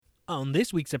On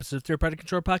this week's episode of Third Party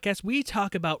Control Podcast, we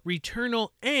talk about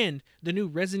Returnal and the new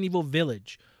Resident Evil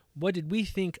Village. What did we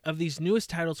think of these newest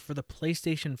titles for the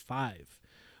PlayStation 5?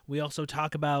 We also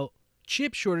talk about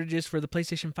chip shortages for the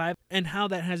PlayStation 5 and how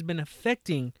that has been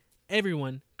affecting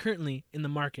everyone currently in the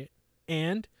market.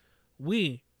 And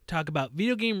we talk about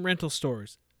video game rental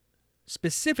stores,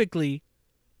 specifically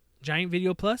Giant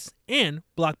Video Plus and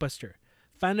Blockbuster.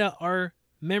 Find out our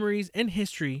memories and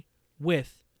history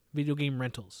with video game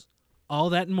rentals. All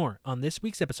that and more on this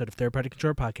week's episode of Third Party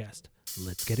Control Podcast.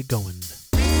 Let's get it going.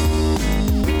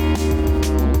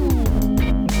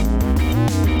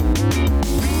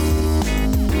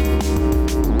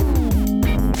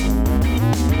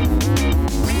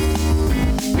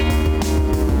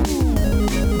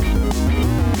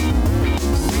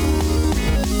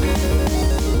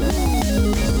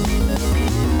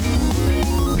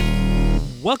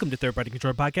 Welcome to Third Party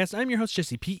Control Podcast. I'm your host,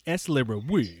 Jesse P.S. Libra,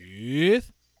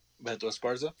 with Beto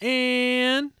Esparza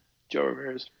and Joe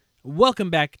Ramirez.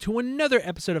 Welcome back to another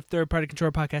episode of Third Party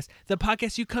Control Podcast, the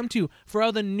podcast you come to for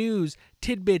all the news,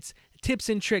 tidbits, tips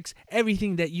and tricks,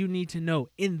 everything that you need to know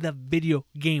in the video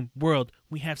game world.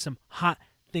 We have some hot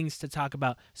things to talk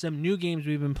about, some new games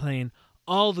we've been playing,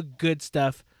 all the good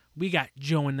stuff. We got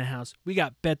Joe in the house. We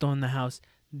got Beto in the house.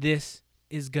 This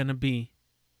is going to be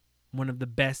one of the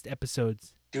best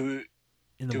episodes Do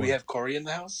world. we have Corey in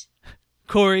the house?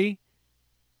 Corey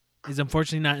is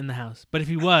unfortunately not in the house, but if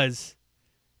he was,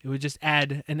 it would just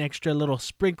add an extra little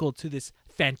sprinkle to this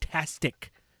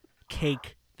fantastic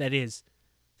cake that is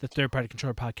the Third Party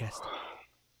Controller Podcast.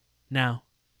 Now,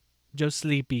 Joe's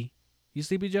sleepy. You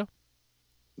sleepy, Joe?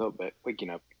 No, but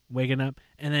waking up. Waking up.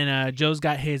 And then Joe's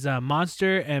got his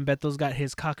Monster and Beto's got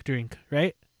his cock drink,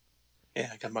 right?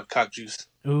 Yeah, I got my cock juice.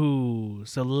 Ooh,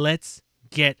 so let's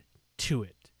get to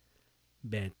it.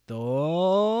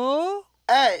 Beto?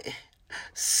 Hey,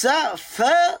 sup,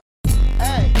 fuck?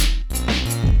 Hey.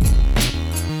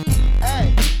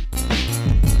 Hey.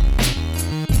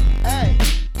 Hey.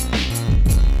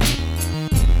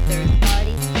 Third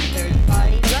party.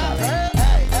 Sup, fuck?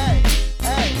 Hey, hey,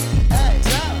 hey, hey.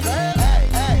 Sup, fuck? Hey,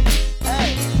 hey,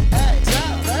 hey, hey.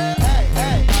 Sup, fuck? Hey,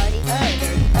 hey,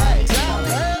 hey, sup,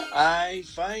 fuck? I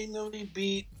finally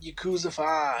beat Yakuza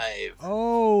 5.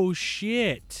 Oh,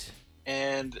 shit.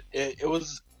 And it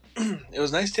was it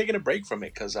was nice taking a break from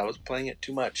it because I was playing it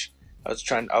too much. I was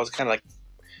kind of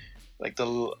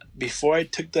before I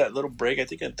took that little break, I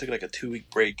think I took like a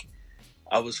 2-week break.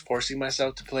 I was forcing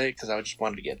myself to play it because I just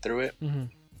wanted to get through it. Mm-hmm.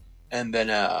 And then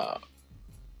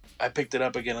I picked it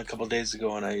up again a couple days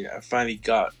ago, and I finally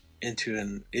got into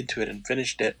it and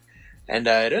finished it. And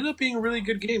it ended up being a really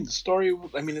good game. The story,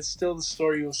 the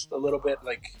story was a little bit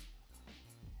like,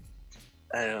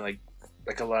 I don't know,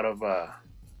 like a lot of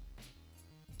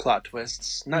plot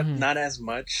twists. Not as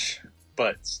much,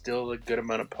 but still a good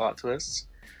amount of plot twists.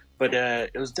 But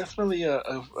it was definitely a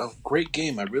great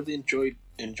game. I really enjoyed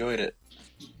it.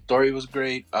 Story was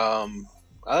great. I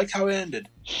liked how it ended.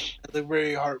 It had a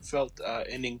very heartfelt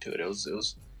ending to it. It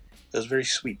was very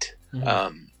sweet.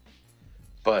 Mm-hmm.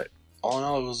 But all in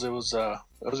all, it was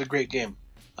a great game.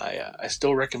 I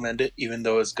still recommend it, even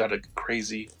though it's got a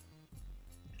crazy,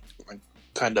 like,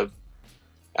 kind of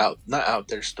not out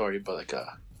there story, but like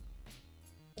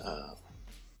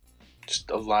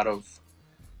just a lot of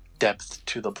depth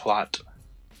to the plot.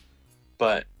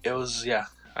 But it was, yeah,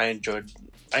 I enjoyed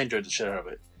the shit out of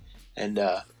it. And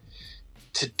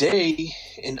today,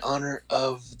 in honor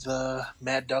of the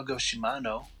Mad Dog of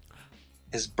Shimano,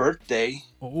 his birthday.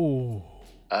 Oh.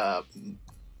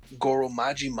 Goro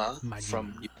Majima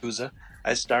from Yakuza.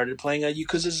 I started playing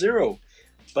Yakuza 0,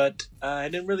 but I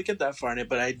didn't really get that far in it.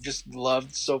 But I just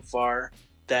loved so far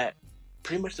that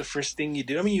pretty much the first thing you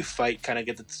do, you fight, kind of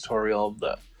get the tutorial of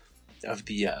the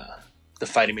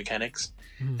fighting mechanics,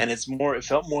 and it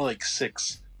felt more like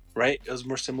 6, right? It was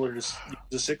more similar to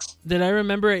Yakuza 6. Did I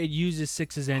remember it uses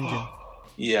 6's engine?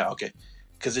 Yeah, okay,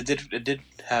 because it did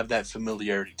have that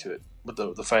familiarity to it with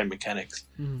the fighting mechanics.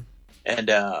 Mm-hmm. And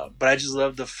but I just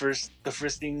love the first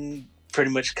thing, pretty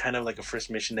much kind of like a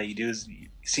first mission that you do is you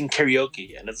sing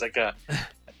karaoke, and it's like a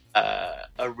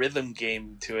rhythm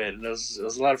game to it, and it was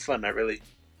a lot of fun.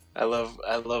 I love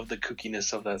the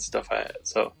kookiness of that stuff.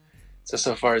 So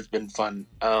far it's been fun.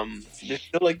 I feel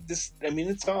like this.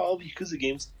 It's all Yakuza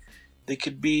games. You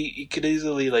could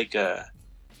easily like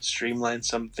streamline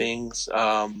some things,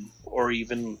 or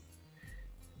even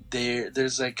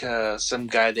there's like some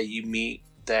guy that you meet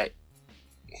that.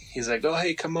 He's like, oh,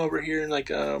 hey, come over here and like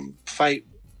fight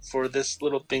for this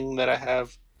little thing that I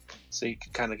have, so you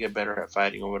can kind of get better at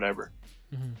fighting or whatever.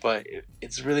 Mhm. but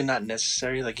it's really not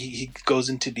necessary. Like he goes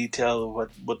into detail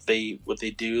of what they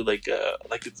do. Like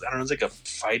it's, I don't know, it's like a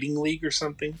fighting league or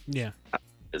something. Yeah.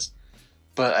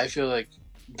 But I feel like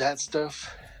that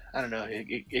stuff, I don't know,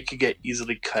 it could get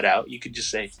easily cut out. You could just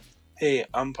say, "Hey,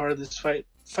 I'm part of this fight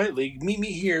league. Meet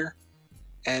me here,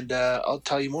 and I'll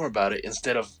tell you more about it."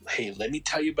 Instead of, "Hey, let me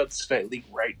tell you about this fight league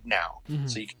right now, Mhm.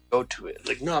 so you can go to it."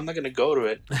 Like, no, I'm not gonna go to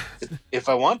it. If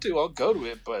I want to, I'll go to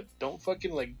it, but don't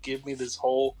fucking like give me this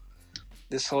whole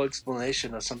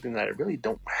explanation of something that I really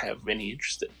don't have any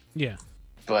interest in. Yeah.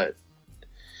 But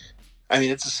I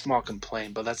mean, it's a small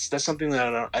complaint, but that's something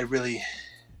that I really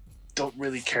don't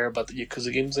really care about the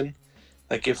Yakuza games in.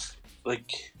 Like if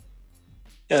like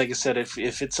yeah, like I said, if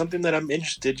it's something that I'm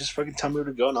interested, just fucking tell me where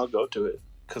to go and I'll go to it.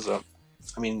 Because I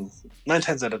mean, 9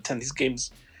 times out of 10, these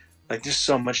games, like, there's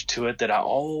so much to it that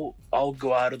I'll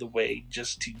go out of the way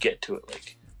just to get to it.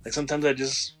 Like sometimes I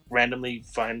just randomly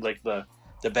find like the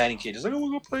batting cages. Like, I'm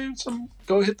gonna go play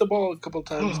go hit the ball a couple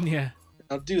times. Yeah.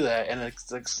 I'll do that, and it's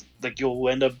like you'll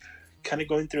end up kind of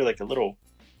going through like a little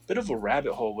bit of a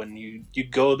rabbit hole when you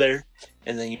go there,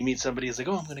 and then you meet somebody who's like,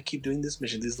 "Oh, I'm gonna keep doing this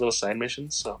mission, these little side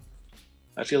missions." So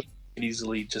I feel like you could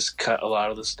easily just cut a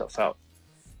lot of this stuff out.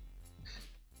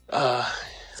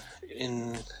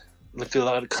 In I feel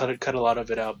like cut a lot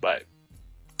of it out by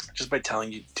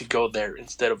telling you to go there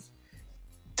instead of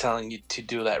telling you to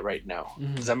do that right now.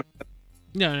 Mhm. Does that make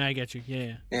No, I get you.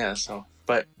 Yeah. Yeah, so,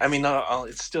 but I mean,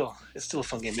 it's still a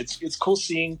fun game. It's cool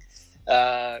seeing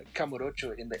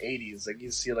Kamurocho in the '80s. Like,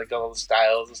 you see like all the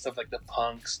styles and stuff, like the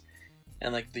punks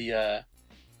and like the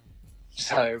just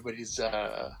how everybody's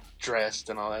dressed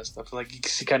and all that stuff. Like,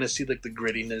 you kind of see like the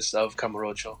grittiness of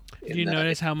Kamurocho. Do you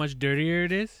notice how much dirtier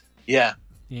it is? Yeah,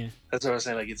 Yeah. that's what I was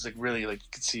saying. Like, it's like really, like, you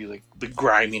can see like the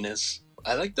griminess.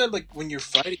 I like that. Like, when you're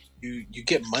fighting, you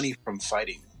get money from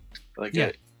fighting. Like,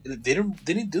 Yeah. They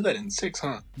didn't do that in 6,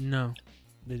 huh? No,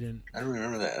 they didn't. I don't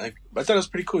remember that. Like, I thought it was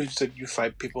pretty cool. You just like you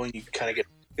fight people and you kind of get.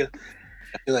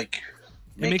 I feel like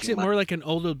It makes it making more like an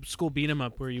old school beat 'em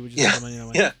up where you would just Yeah, get money that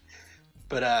way. yeah.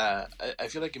 But I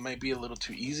feel like it might be a little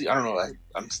too easy. I don't know.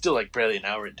 I'm still like barely an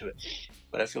hour into it,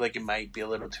 but I feel like it might be a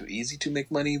little too easy to make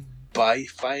money by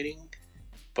fighting.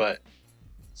 But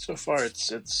so far, it's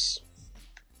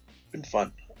been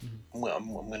fun. Well,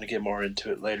 I'm gonna get more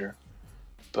into it later.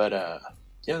 But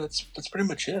yeah, that's pretty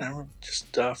much it. I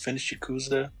just finished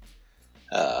Yakuza,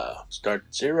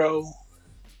 started 0,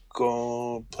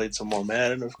 played some more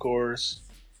Madden, of course.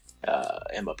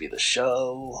 MLB The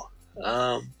Show.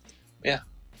 Yeah,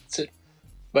 that's it.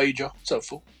 About you, Joe? What's up,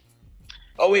 fool?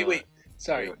 Oh, wait.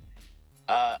 Sorry.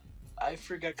 I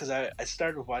forgot because I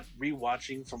started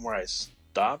rewatching from where I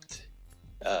stopped.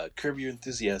 Curb Your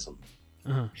Enthusiasm.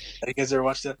 Uh-huh. Have you guys ever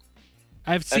watched that?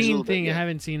 I've a little seen bit, thing. yeah. I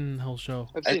haven't seen the whole show.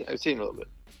 I've seen a little bit.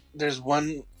 There's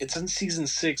one. It's in season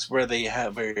 6 where they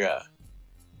have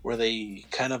where they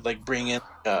kind of like bring in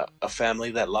a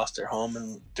family that lost their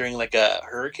home during like a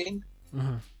hurricane.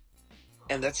 Uh-huh.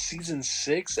 And that's season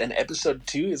 6, and episode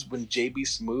 2 is when JB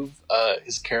Smoove,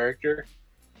 his character,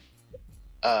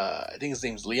 I think his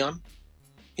name's Leon,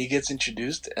 he gets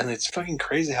introduced, and it's fucking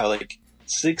crazy how like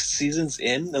 6 seasons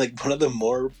in, like one of the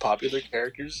more popular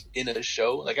characters in a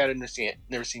show. Like, I never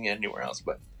seen it anywhere else,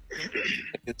 but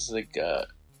it's like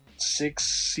 6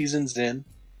 seasons in.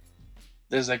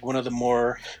 There's like one of the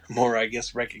more I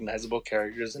guess recognizable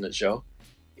characters in the show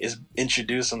is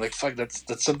introduced. I'm like, fuck, that's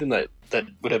something that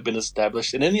would have been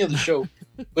established in any other show.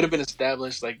 Would have been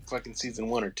established like fucking season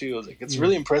 1 or 2. I was like, it's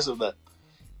really impressive that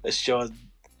this show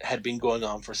had been going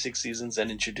on for 6 seasons and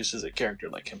introduces a character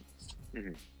like him.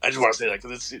 Mhm. I just want to say that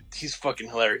because he's fucking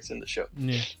hilarious in the show.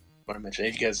 Yeah. I want to mention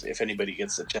it. If anybody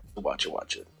gets a chance to watch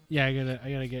it. Yeah, I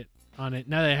gotta get on it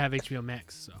now that I have HBO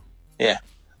Max. So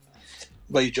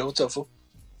But you, Joe, what's up, fool?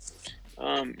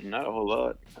 Not a whole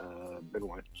lot. Been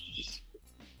just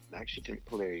actually didn't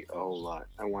play a whole lot.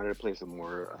 I wanted to play some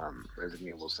more Resident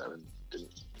Evil 7.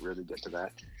 Didn't really get to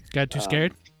that. got too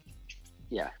scared.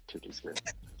 Yeah, too scared.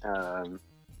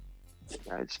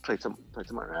 I just played some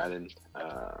more Madden.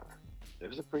 That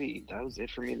was it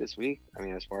for me this week. I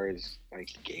mean, as far as like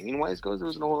gaming wise goes, there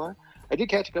wasn't a whole lot. I did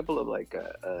catch a couple of like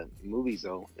movies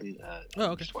though, and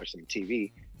just watch some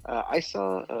TV. I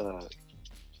saw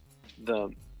the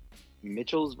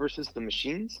Mitchells versus the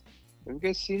Machines. Have you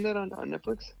guys seen that on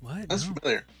Netflix? What? That's No.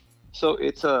 familiar. So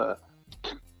it's a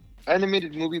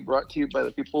animated movie brought to you by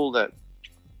the people that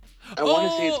I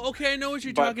want to say it's okay. I know what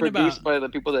you're by, talking produced about. by the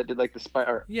people that did like the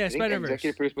Spider. Yeah, Spider-Verse.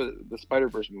 Executive produced by the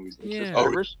Spider-Verse movies. It's the Yeah.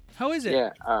 Spider-Verse. How is it?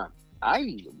 Yeah,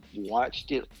 I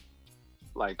watched it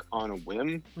like on a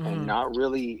whim Mhm. and not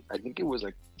really. I think it was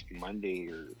like Monday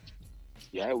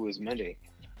it was Monday.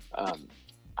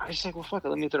 I was just like, well, fuck it,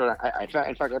 let me throw it on. In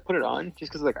fact, I put it on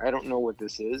just because like I don't know what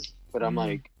this is, but I'm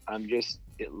like,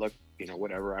 it looked,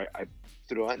 whatever. I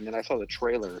threw it on, and then I saw the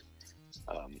trailer,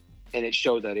 and it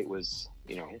showed that it was,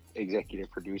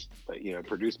 executive produced, but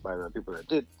produced by the people that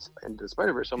did Into the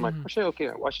Spider-Verse. So I'm like, oh shit, okay,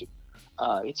 I watched it.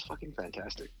 It's fucking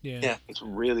fantastic. Yeah. It's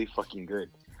really fucking good.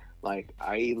 Like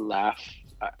I laughed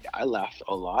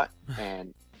a lot,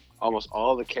 and almost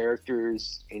all the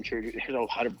characters introduced. There's a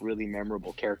lot of really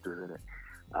memorable characters in it.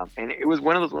 And it was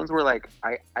one of those ones where like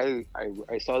I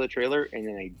saw the trailer and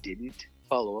then I didn't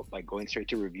follow up by going straight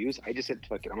to reviews. I just said,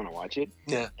 fuck it, I'm gonna watch it.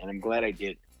 Yeah. And I'm glad I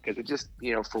did, because it just,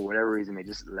 for whatever reason, it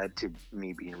just led to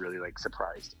me being really like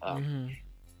surprised.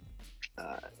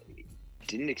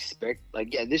 Didn't expect,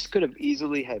 like, this could have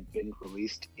easily have been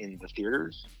released in the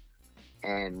theaters,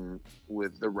 and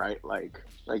with the right I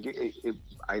think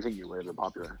it would have been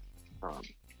popular.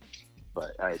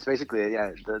 But it's basically,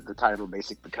 the title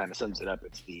basically kind of sums it up.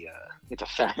 It's a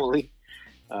family,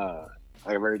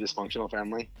 like a very dysfunctional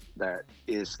family that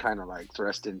is kind of like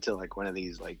thrust into like one of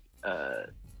these like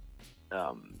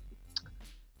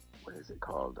what is it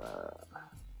called?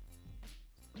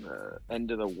 The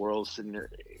end of the world scenario,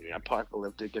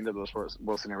 apocalyptic end of the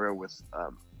world scenario with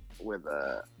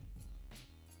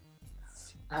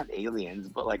not aliens,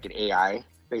 but like an AI,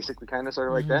 basically, kind of sort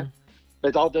of like that. But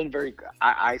it's all done very.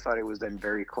 I thought it was done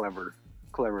very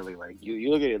cleverly. Like you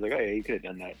look at it like, oh yeah, you could have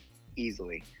done that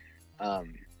easily.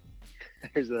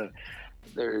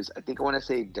 There's I think I want to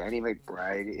say Danny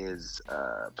McBride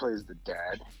plays the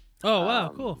dad. Oh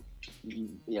wow, cool.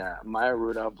 Yeah, Maya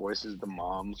Rudolph voices the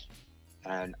mom,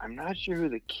 and I'm not sure who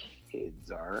the kids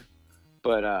are,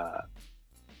 but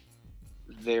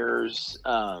there's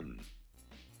so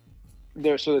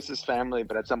it's this family,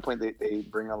 but at some point they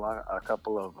bring along a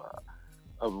couple of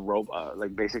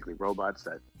like basically robots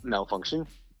that malfunction,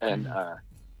 and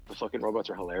the fucking robots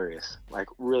are hilarious. Like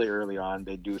really early on,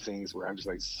 they do things where I'm just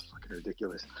like, it's fucking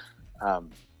ridiculous.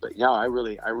 But yeah, I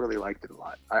really liked it a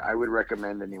lot. I would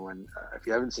recommend anyone, if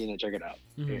you haven't seen it, check it out.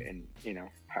 And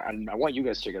I want you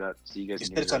guys to check it out so you guys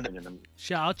can get your opinion.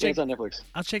 Sure, I'll check. It's on Netflix.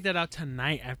 I'll check that out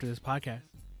tonight after this podcast.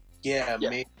 Yeah.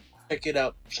 Maybe check it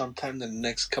out sometime in the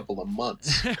next couple of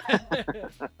months.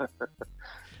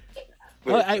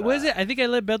 What is it? I think I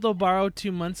let Bedlo borrow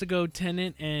 2 months ago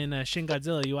Tenet and Shin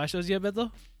Godzilla. You watch those yet,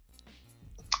 Bedlo?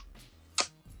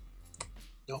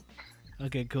 No.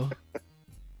 Okay, cool.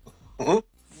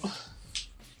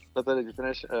 But then did you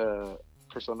finish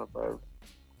Persona 5?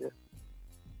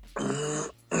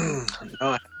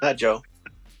 No, not Joe.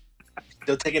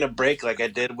 Still taking a break like I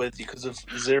did with Yakuza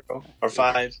 0 or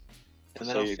 5. And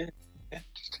then I'll finish. Yeah.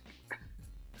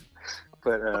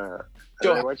 But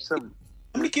Joe, I watched some.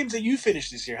 How many games have you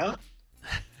finished this year, huh?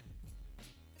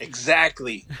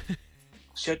 Exactly.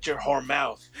 Shut your whore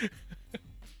mouth.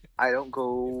 I don't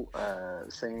go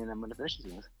saying I'm going to finish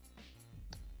these games.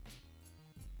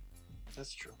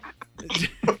 That's true.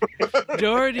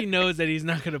 Joe already knows that he's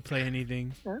not going to play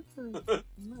anything. I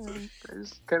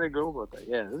just kind of go about that.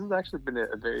 Yeah, this has actually been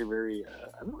a very, very.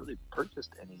 I haven't really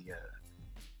purchased any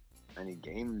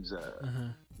games.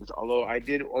 Although I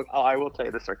will tell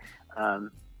you this story.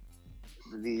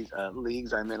 These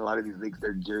leagues I'm in, a lot of these leagues,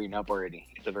 they're gearing up already.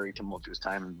 It's a very tumultuous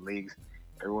time in leagues.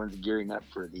 Everyone's gearing up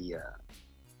for the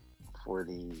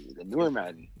newer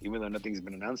Madden, even though nothing's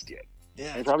been announced yet.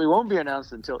 Yeah, it probably won't be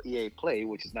announced until EA Play,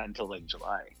 which is not until like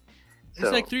July. It's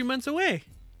like 3 months away.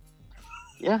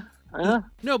 Yeah, I know.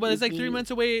 No, but it's like 3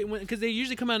 months away because they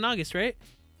usually come out in August, right?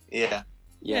 Yeah.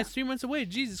 Yeah, it's 3 months away.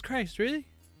 Jesus Christ, really?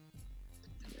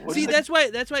 See, that's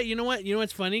why. You know what? You know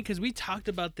what's funny? Because we talked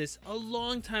about this a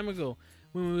long time ago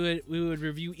when we would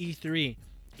review E3,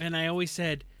 and I always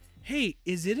said, "Hey,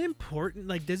 is it important?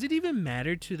 Like, does it even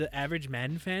matter to the average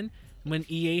Madden fan when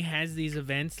EA has these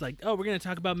events? Like, oh, we're gonna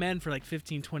talk about Madden for like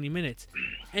 15, 20 minutes."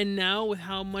 And now, with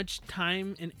how much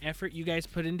time and effort you guys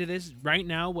put into this, right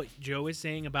now, what Joe is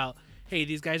saying about, hey,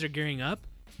 these guys are gearing up.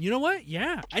 You know what?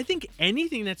 Yeah, I think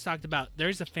anything that's talked about,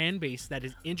 there's a fan base that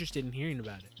is interested in hearing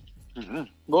about it. Mm-hmm.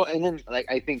 Well, and then like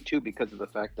I think too, because of the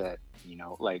fact that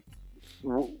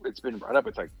it's been brought up.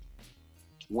 It's like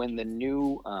when the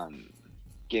new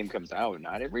game comes out,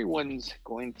 not everyone's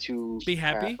going to be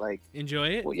happy, enjoy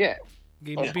it. Well, yeah,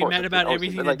 be mad about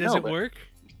everything that doesn't work.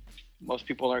 Most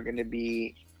people aren't going to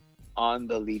be on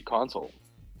the lead console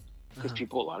because a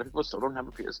lot of people still don't have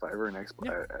a PS5 or an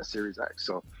Xbox, a Series X.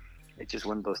 So it's just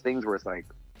one of those things where it's like.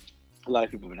 A lot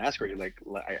of people have been asking, like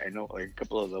I know, like a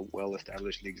couple of the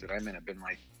well-established leagues that I'm in have been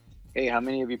like, "Hey, how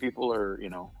many of you people are,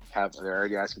 they're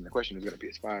already asking the question who's got a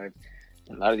PS5?"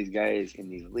 And a lot of these guys in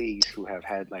these leagues who have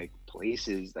had like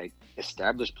places, like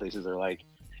established places, are like,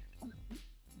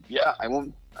 Yeah, I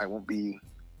won't be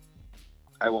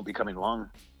coming long.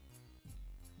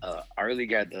 Our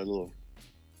league had the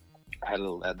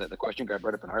question got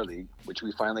brought up in our league, which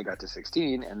we finally got to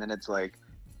 16, and then it's like,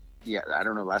 yeah, I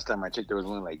don't know. Last time I checked, there was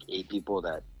only like 8 people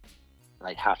that,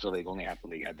 like half the league had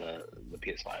the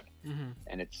PS5,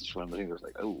 and it's just one of the things where it's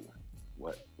like, oh,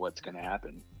 what's gonna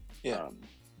happen? Yeah.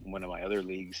 One of my other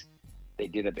leagues, they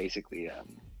did it basically.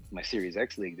 My Series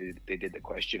X league, they did the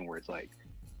question where it's like,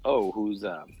 oh, who's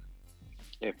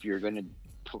if you're gonna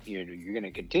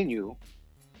continue,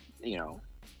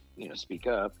 speak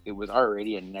up. It was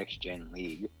already a next gen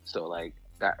league, so like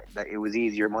that it was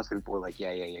easier. Most people were like,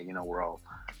 yeah, we're all,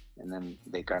 and then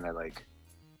they kind of like,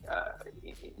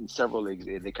 in several leagues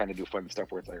they kind of do fun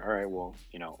stuff where it's like, all right, well,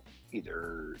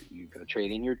 either you can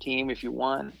trade in your team if you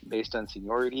want based on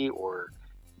seniority, or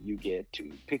you get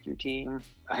to pick your team.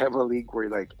 I have a league where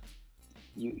like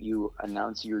you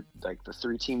announce your like the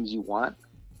 3 teams you want,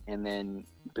 and then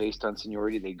based on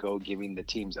seniority they go giving the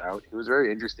teams out. It was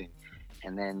very interesting.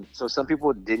 And then so some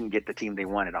people didn't get the team they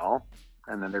want at all,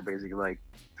 and then they're basically like,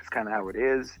 that's kind of how it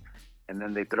is. And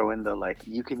then they throw in the like,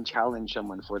 you can challenge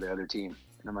someone for the other team,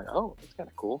 and I'm like, oh, that's kind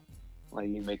of cool. Like,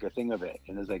 you make a thing of it,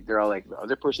 and it's like they're all like, the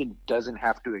other person doesn't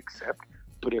have to accept,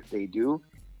 but if they do,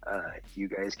 you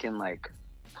guys can like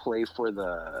play for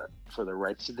the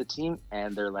rights to the team,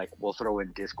 and they're like, we'll throw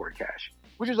in Discord cash,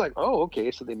 which is like, oh, okay,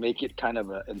 so they make it kind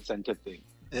of an incentive thing.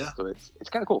 Yeah. So it's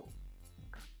kind of cool.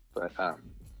 But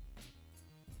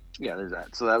yeah, there's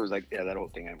that. So that was like, yeah, that whole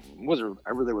thing. I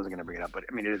really wasn't gonna bring it up, but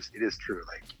I mean, it is true.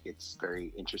 Like, it's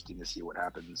very interesting to see what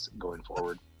happens going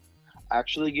forward.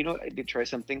 Actually, you know what? I did try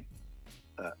something.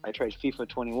 I tried FIFA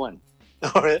 21.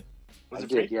 All right. I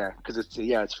did, yeah, because it's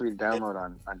free to download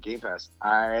on Game Pass.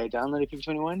 I downloaded FIFA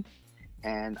 21,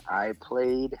 and I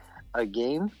played a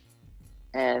game,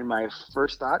 and my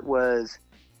first thought was,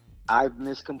 I've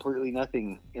missed completely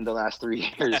nothing in the last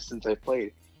 3 years since I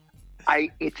played.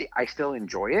 I still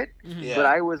enjoy it, Yeah. but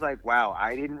I was like, wow,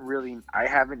 I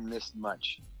haven't missed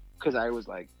much, because I was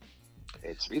like,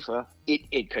 it's FIFA.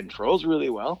 It controls really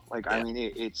well. Like, I mean,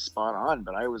 it's spot on,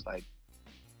 but I was like,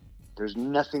 there's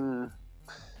nothing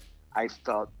I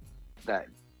felt that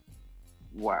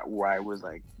where I was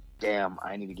like, damn,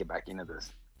 I need to get back into this.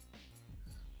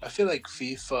 I feel like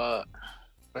FIFA,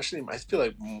 especially, I feel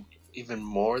like even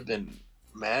more than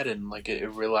Madden, like it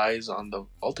relies on the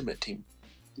Ultimate Team.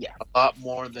 Yeah, a lot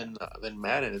more than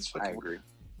Madden. It's fucking I agree.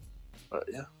 But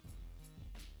yeah,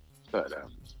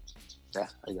 yeah,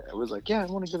 I was like, yeah, I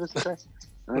want to give this a try.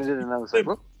 And I did, and I was like,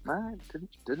 well, I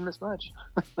didn't miss much.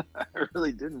 I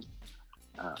really didn't.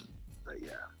 But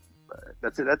yeah,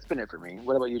 that's it. That's been it for me.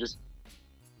 What about you? Just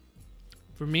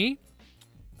for me,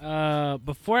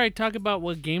 before I talk about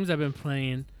what games I've been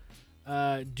playing,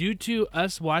 due to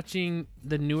us watching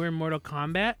the newer Mortal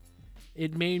Kombat,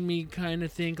 it made me kind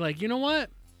of think like, you know what?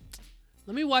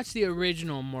 Let me watch the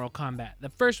original Mortal Kombat, the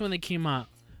first one that came out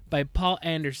by Paul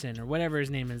Anderson or whatever his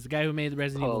name is, the guy who made the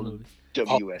Resident Evil movies.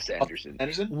 W.S. Anderson.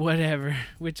 Whatever,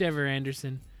 whichever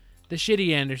Anderson, the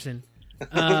shitty Anderson.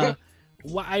 I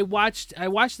watched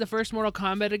the first Mortal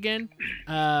Kombat again,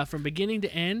 from beginning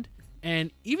to end,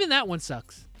 and even that one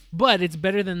sucks. But it's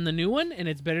better than the new one, and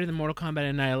it's better than Mortal Kombat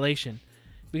Annihilation,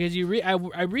 because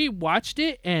I rewatched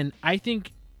it, and I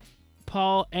think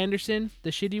Paul Anderson, the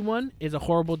shitty one, is a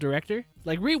horrible director.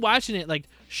 Like, rewatching it, like,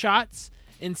 shots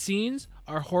and scenes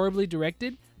are horribly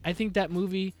directed. I think that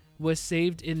movie was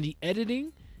saved in the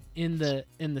editing, in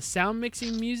the sound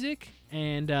mixing music,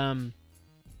 and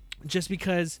just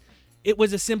because it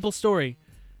was a simple story.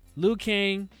 Liu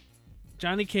Kang,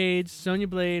 Johnny Cage, Sonya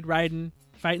Blade, Raiden,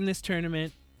 fighting this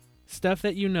tournament, stuff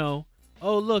that you know.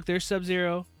 Oh, look, there's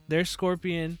Sub-Zero, there's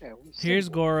Scorpion, here's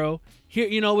Goro. Here,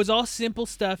 it was all simple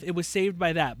stuff. It was saved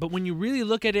by that. But when you really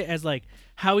look at it as like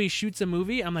how he shoots a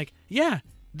movie, I'm like, yeah,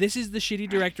 this is the shitty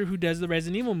director who does the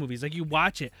Resident Evil movies. Like, you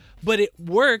watch it, but it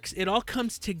works. It all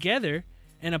comes together,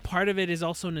 and a part of it is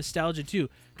also nostalgia too.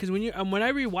 Because when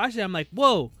I rewatch it, I'm like,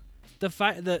 whoa,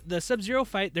 the Sub-Zero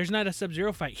fight. There's not a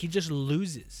Sub-Zero fight. He just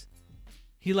loses.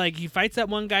 He fights that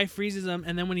one guy, freezes him,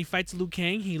 and then when he fights Liu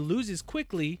Kang, he loses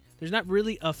quickly. There's not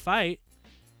really a fight.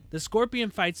 The Scorpion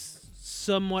fight's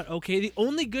somewhat okay. The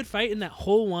only good fight in that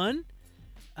whole one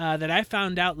that I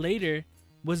found out later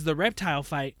was the reptile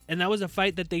fight, and that was a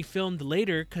fight that they filmed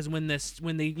later, because when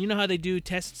they, you know how they do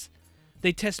tests,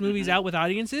 they test movies out with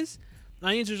audiences. The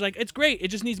audience was like, it's great, it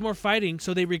just needs more fighting,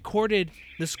 so they recorded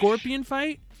the Scorpion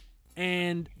fight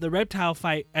and the reptile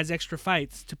fight as extra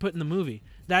fights to put in the movie.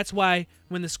 That's why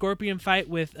when the Scorpion fight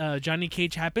with Johnny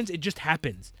Cage happens, it just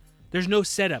happens. There's no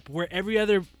setup. Where every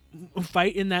other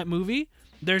fight in that movie,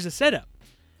 there's a setup,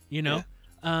 you know?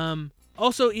 Yeah.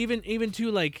 also even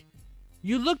too, like,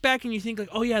 you look back and you think like,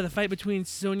 oh yeah, the fight between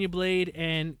Sonya Blade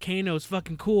and Kano is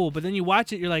fucking cool, but then you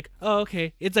watch it, you're like, oh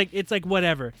okay, it's like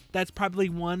whatever. That's probably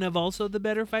one of also the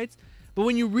better fights. But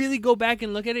when you really go back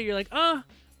and look at it, you're like,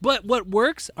 but what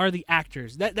works are the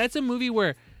actors. That's a movie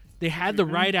where they had the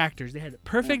right actors, they had the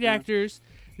perfect actors.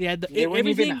 They had they weren't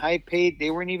everything. even high paid. They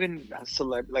weren't even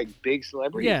big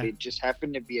celebrities. Yeah. They just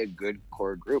happened to be a good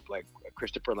core group, like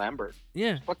Christopher Lambert.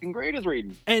 Yeah, He's fucking great as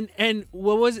Raiden. And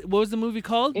what was the movie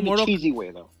called? In a cheesy way,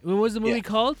 though. What was the movie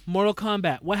called? Mortal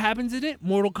Kombat. What happens in it?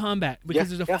 Mortal Kombat, because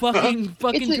there's a fucking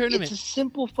tournament. It's a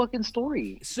simple fucking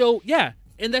story. So yeah,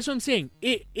 and that's what I'm saying.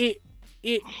 It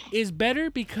is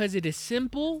better because it is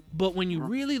simple, but when you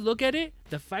really look at it,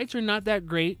 the fights are not that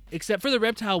great, except for the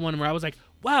reptile one where I was like,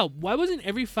 wow, why wasn't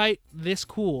every fight this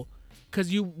cool?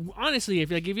 Because you honestly,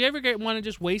 if you ever want to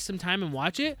just waste some time and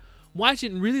watch it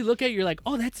and really look at it, you're like,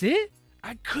 oh, that's it?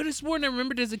 I could have sworn I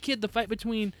remembered as a kid the fight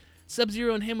between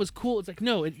Sub-Zero and him was cool. It's like,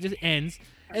 no, it just ends.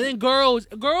 And then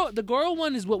the Goro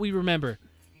one is what we remember.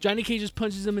 Johnny Cage just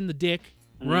punches him in the dick,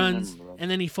 runs,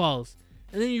 and then he falls.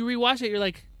 And then you rewatch it, you're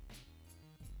like,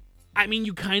 I mean,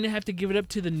 you kind of have to give it up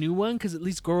to the new one because at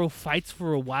least Goro fights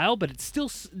for a while, but that's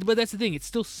the thing, it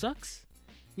still sucks.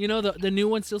 You know, the new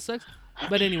one still sucks.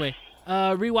 But anyway,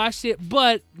 rewatched it.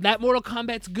 But that Mortal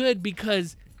Kombat's good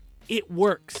because it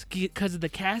works because of the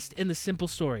cast and the simple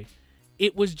story.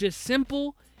 It was just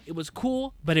simple. It was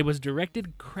cool, but it was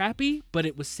directed crappy. But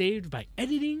it was saved by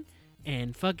editing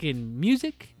and fucking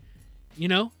music. You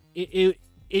know, it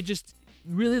just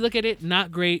really look at it,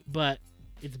 not great, but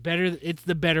it's better. It's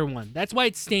the better one. That's why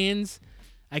it stands,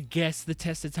 I guess, the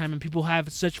test of time, and people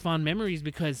have such fond memories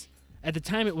because. At the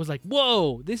time, it was like,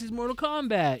 whoa, this is Mortal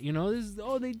Kombat, you know,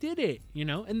 they did it, you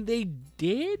know, and they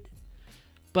did,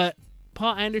 but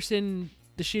Paul Anderson,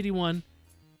 the shitty one,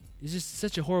 is just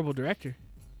such a horrible director.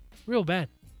 Real bad.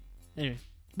 Anyway,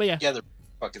 but yeah. Yeah, the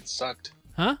fucking sucked.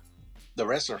 Huh? The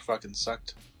wrestler fucking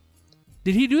sucked.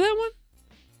 Did he do that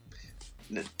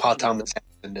one? Paul Thomas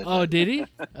Anderson did. Oh, did he?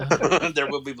 There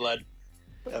Will Be Blood.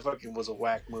 That fucking was a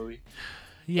whack movie.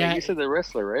 Yeah. Like you said the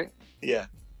wrestler, right? Yeah.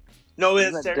 No, it's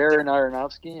Isn't that Darren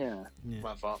Aronofsky. Yeah.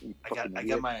 My fault. I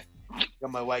got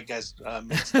my white guys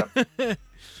mixed up.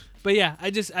 But yeah, I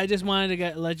just wanted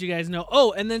to let you guys know.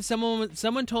 Oh, and then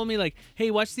someone told me like, hey,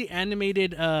 watch the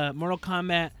animated Mortal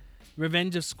Kombat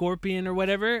Revenge of Scorpion or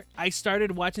whatever. I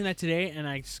started watching that today, and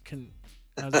I was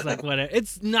just like, whatever.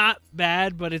 It's not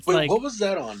bad, but it's like. What was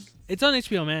that on? It's on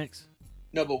HBO Max.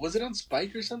 No, but was it on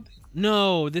Spike or something?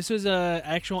 No, this was a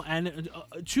actual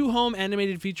true home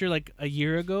animated feature like a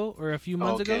year ago or a few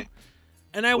months ago.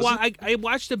 And I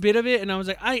watched a bit of it, and I was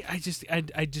like, I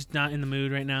just not in the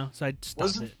mood right now, so I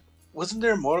stopped it. Wasn't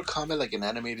there Mortal Kombat like an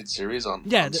animated series on?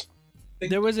 Yeah,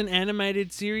 there was an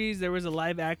animated series. There was a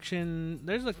live action.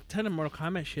 There's a ton of Mortal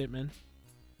Kombat shit, man.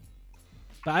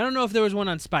 But I don't know if there was one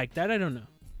on Spike. That I don't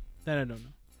know.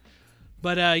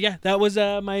 But yeah, that was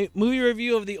my movie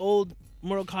review of the old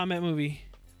Mortal Kombat movie.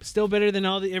 Still better than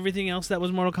everything else that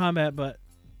was Mortal Kombat, but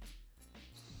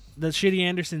the shitty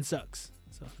Anderson sucks.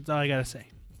 So that's all I gotta say.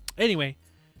 Anyway,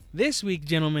 this week,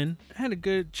 gentlemen, I had a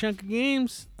good chunk of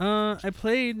games. I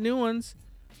played new ones,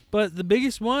 but the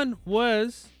biggest one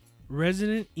was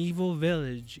Resident Evil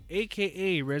Village,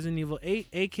 aka Resident Evil 8,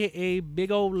 aka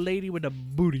big old lady with a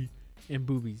booty and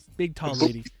boobies, big tall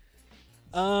lady.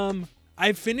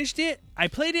 I finished it. I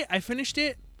played it. I finished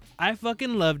it. I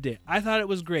fucking loved it. I thought it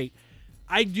was great.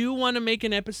 I do want to make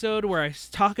an episode where I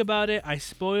talk about it, I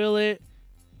spoil it,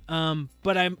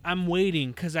 but I'm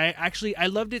waiting because I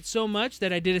loved it so much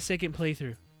that I did a second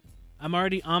playthrough. I'm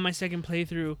already on my second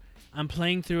playthrough. I'm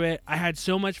playing through it. I had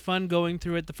so much fun going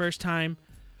through it the first time.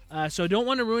 So I don't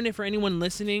want to ruin it for anyone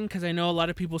listening because I know a lot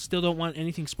of people still don't want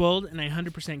anything spoiled, and I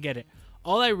 100% get it.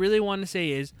 All I really want to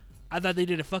say is I thought they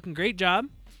did a fucking great job,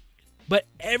 but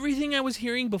everything I was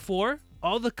hearing before,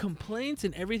 all the complaints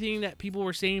and everything that people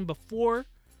were saying before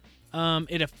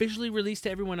it officially released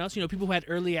to everyone else, you know, people who had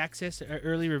early access or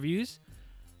early reviews,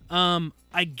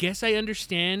 I guess I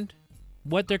understand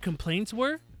what their complaints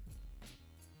were,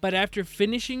 but after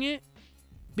finishing it,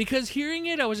 because hearing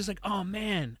it, I was just like, oh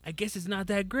man, I guess it's not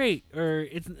that great, or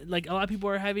it's like a lot of people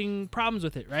are having problems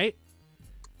with it, right?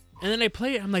 And then I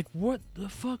play it, I'm like, what the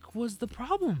fuck was the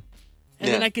problem?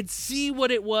 And then I could see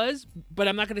what it was, but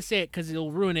I'm not going to say it because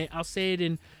it'll ruin it. I'll say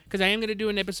it because I am going to do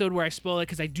an episode where I spoil it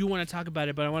because I do want to talk about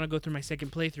it, but I want to go through my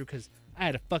second playthrough because I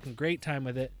had a fucking great time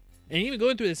with it. And even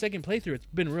going through the second playthrough, it's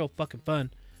been real fucking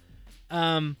fun.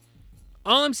 All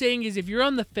I'm saying is if you're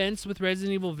on the fence with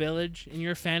Resident Evil Village and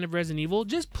you're a fan of Resident Evil,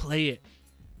 just play it.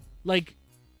 Like,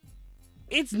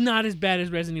 it's not as bad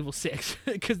as Resident Evil 6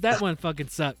 because that one fucking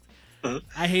sucked.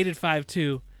 I hated 5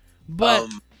 too, but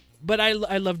Um,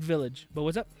 I loved Village. But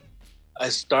what's up? I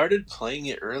started playing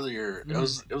it earlier.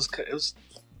 Mhm. It was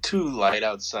too light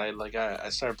outside. Like I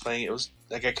started playing. It was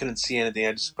like I couldn't see anything.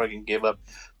 I just fucking gave up.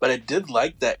 But I did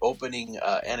like that opening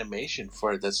animation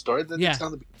for it. That story that Yeah. they tell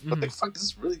the. But like, fuck, this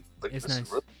is really like It's this nice.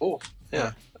 is really cool.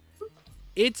 Yeah.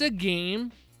 It's a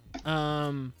game.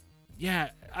 Yeah,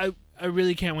 I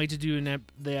really can't wait to do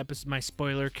the episode, my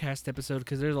spoiler cast episode,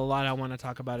 because there's a lot I want to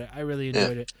talk about it. I really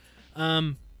enjoyed it.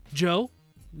 Joe,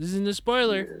 this isn't a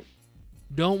spoiler.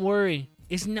 Don't worry.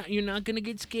 It's not. You're not gonna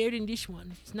get scared in this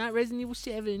one. It's not Resident Evil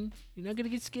 7. You're not gonna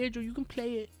get scared, Joe. You can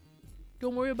play it.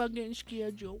 Don't worry about getting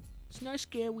scared, Joe. It's not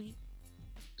scary.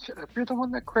 Shut up. You're the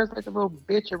one that cries like a little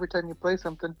bitch every time you play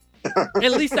something.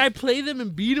 At least I play them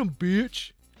and beat them,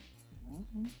 bitch.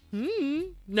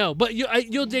 No, but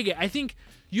you'll dig it. I think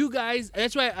you guys.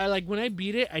 That's why I like when I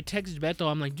beat it. I texted Beto.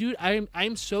 I'm like, dude,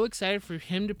 I'm so excited for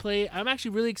him to play. I'm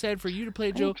actually really excited for you to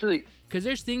play, Joe. Actually, Because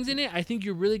there's things in it I think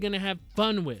you're really gonna have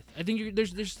fun with. I think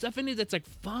there's stuff in it that's like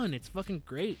fun. It's fucking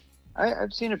great.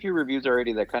 I've seen a few reviews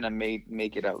already that kind of make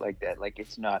it out like that. Like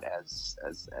it's not as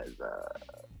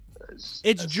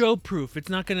It's Joe proof. It's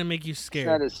not gonna make you it's scared.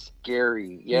 not as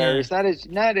scary. Yeah, Yeah. it's not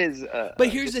as But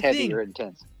here's just the heavy thing. or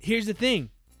intense. Here's the thing.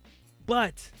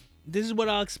 But this is what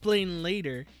I'll explain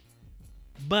later.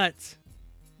 But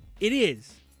it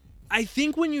is. I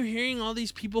think when you're hearing all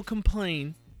these people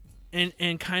complain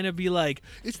and kind of be like,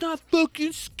 it's not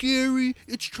fucking scary.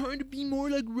 It's trying to be more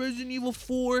like Resident Evil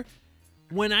 4.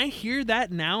 When I hear that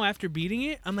now after beating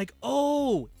it, I'm like,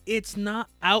 oh, it's not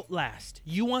Outlast.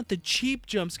 You want the cheap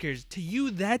jump scares. To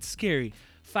you, that's scary.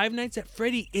 Five Nights at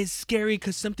Freddy is scary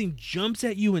because something jumps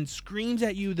at you and screams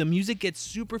at you. The music gets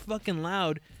super fucking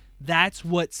loud. That's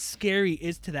what scary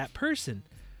is to that person.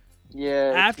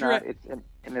 Yeah, After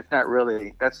it's not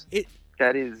really.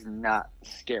 That is not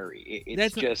scary. It's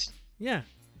That's not- just Yeah.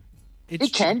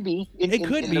 it can be. It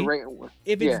could be. The right,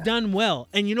 If it's done well.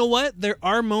 And you know what? There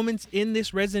are moments in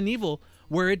this Resident Evil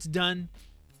where it's done.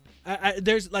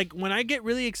 There's like when I get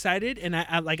really excited and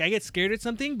I get scared at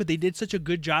something, but they did such a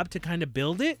good job to kind of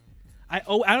build it. I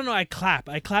don't know. I clap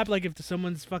like if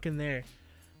someone's fucking there.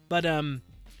 But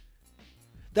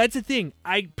that's the thing.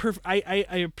 I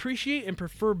appreciate and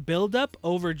prefer build up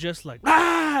over just like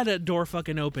the door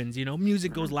fucking opens. You know,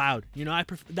 music goes loud. You know,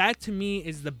 that to me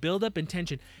is the build up and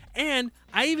tension. And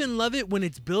I even love it when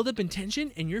it's build up and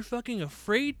tension and you're fucking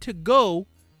afraid to go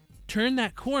turn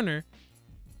that corner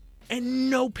and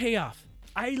no payoff.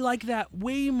 I like that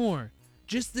way more.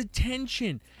 Just the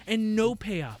tension and no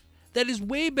payoff. That is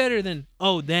way better than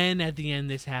then at the end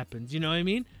this happens. You know what I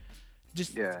mean?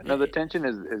 Just No, the tension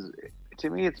is to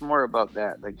me. It's more about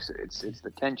that. Like it's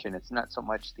the tension. It's not so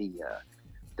much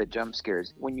the jump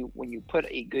scares. When you put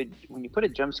a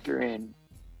jump scare in,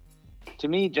 to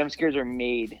me, jump scares are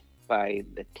made by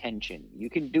the tension. You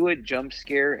can do a jump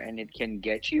scare and it can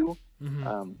get you,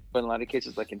 but in a lot of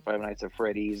cases, like in Five Nights at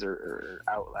Freddy's or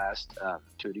Outlast,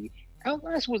 to a degree,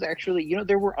 Outlast was actually,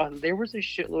 there was a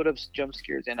shitload of jump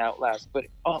scares in Outlast, but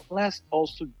Outlast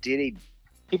also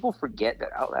people forget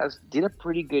that Outlast did a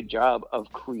pretty good job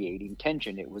of creating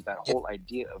tension. It was that whole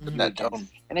idea of that tone.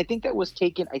 and I think that was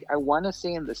taken. I want to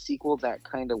say in the sequel that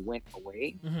kind of went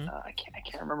away. I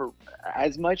can't remember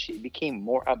as much. It became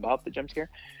more about the jump scare,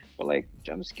 but like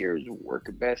jump scares work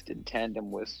best in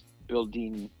tandem with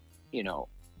building,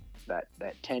 that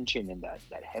tension and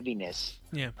that heaviness.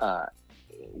 Yeah.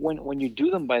 When you do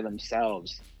them by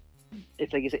themselves,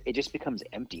 it's like it just becomes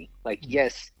empty. Like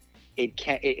yes.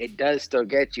 It does still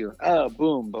get you. Oh,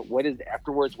 boom. But what is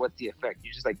afterwards? What's the effect?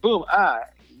 You're just like, boom.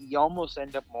 You almost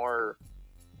end up more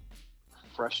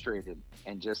frustrated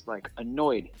and just like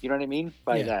annoyed. You know what I mean?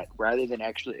 By that, rather than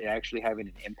actually having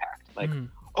an impact. Like,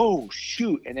 oh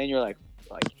shoot. And then you're like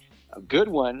a good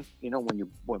one,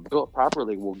 when built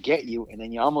properly will get you. And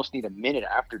then you almost need a minute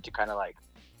after to kind of like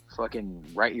fucking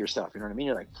right yourself. You know what I mean?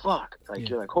 You're like, fuck. Like,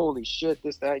 you're like, holy shit,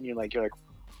 this, that. And you're like,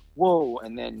 whoa,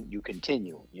 and then you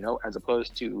continue, as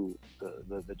opposed to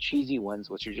the cheesy ones,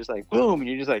 which are just like boom, and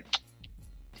you're just like,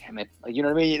 damn it, like, you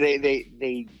know what I mean?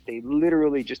 They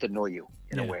literally just annoy you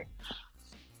in a way.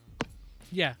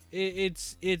 Yeah,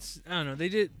 it's I don't know. They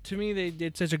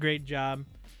did such a great job.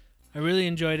 I really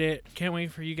enjoyed it. Can't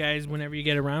wait for you guys whenever you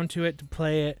get around to it to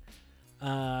play it.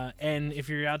 And if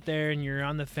you're out there and you're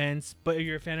on the fence, but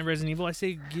you're a fan of Resident Evil, I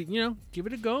say give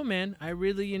it a go, man. I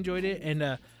really enjoyed it,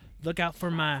 and look out for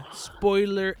my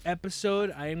spoiler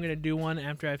episode. I am going to do one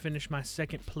after I finish my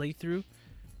second playthrough.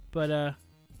 But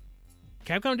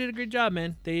Capcom did a great job,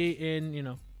 man.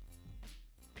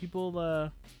 People I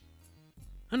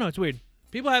don't know, it's weird.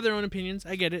 People have their own opinions.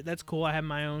 I get it. That's cool. I have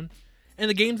my own. And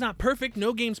the game's not perfect.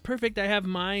 No game's perfect. I have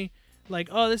my, like,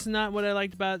 oh, this is not what I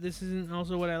liked about it. This isn't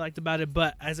also what I liked about it.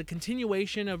 But as a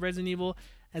continuation of Resident Evil,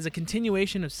 as a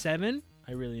continuation of 7,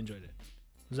 I really enjoyed it.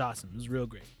 It was awesome. It was real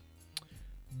great.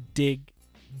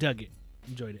 Dug it.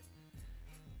 Enjoyed it.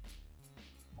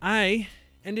 I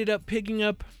ended up picking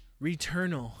up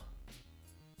Returnal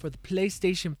for the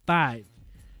PlayStation 5.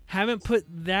 Haven't put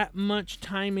that much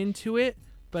time into it,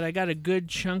 but I got a good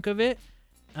chunk of it.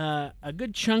 A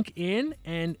good chunk in,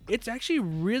 and it's actually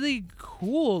really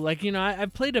cool. Like, you know,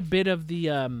 I've played a bit of the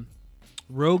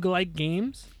roguelike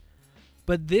games,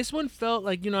 but this one felt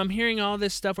like, you know, I'm hearing all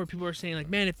this stuff where people are saying, like,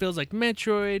 man, it feels like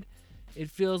Metroid. It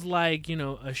feels like, you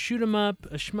know, a shoot 'em up,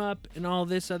 a shmup, and all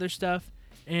this other stuff.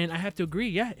 And I have to agree,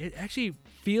 yeah, it actually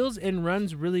feels and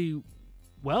runs really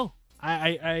well.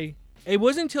 It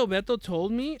wasn't until Beto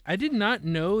told me, I did not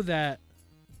know that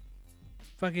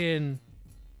fucking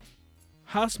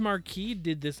House Marquee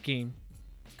did this game.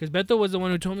 Because Beto was the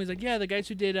one who told me, he's like, yeah, the guys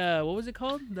who did, what was it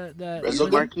called?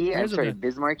 Resogun Marquee? I'm sorry,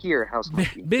 Bismarcky or House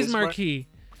Marquee? Bismarcky.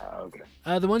 Oh,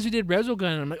 okay. The ones who did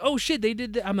Resogun. I'm like, oh shit, they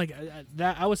did that. I'm like,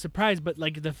 that. I was surprised, but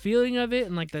like the feeling of it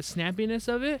and like the snappiness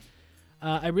of it,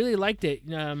 I really liked it.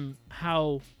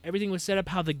 How everything was set up,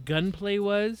 how the gunplay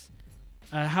was,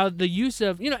 how the use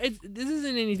of, you know, this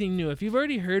isn't anything new. If you've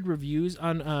already heard reviews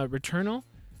on Returnal,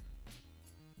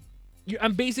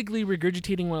 I'm basically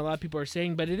regurgitating what a lot of people are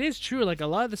saying, but it is true. Like, a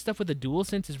lot of the stuff with the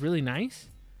DualSense is really nice.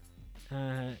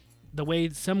 The way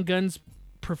some guns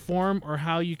perform or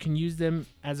how you can use them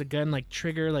as a gun, like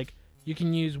trigger, like you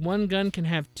can use one gun can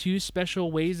have 2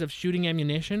 special ways of shooting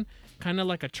ammunition, kind of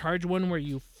like a charge one where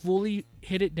you fully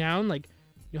hit it down. Like,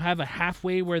 you'll have a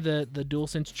halfway where the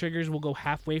DualSense triggers will go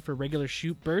halfway for regular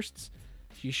shoot bursts.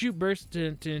 So you shoot bursts,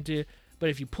 but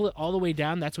if you pull it all the way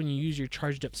down, that's when you use your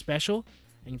charged up special.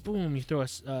 And boom, you throw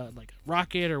a like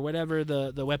rocket or whatever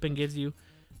the weapon gives you.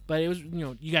 But it was, you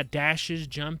know, you got dashes,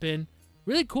 jumping,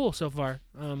 really cool so far.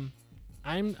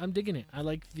 I'm digging it. I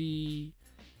like the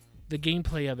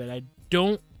gameplay of it. I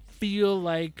don't feel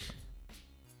like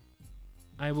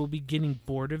I will be getting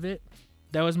bored of it.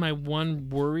 That was my one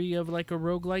worry of like a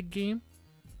roguelike game,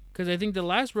 because I think the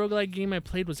last roguelike game I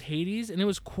played was Hades, and it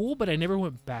was cool, but I never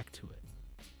went back to it.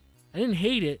 I didn't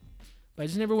hate it, but I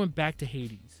just never went back to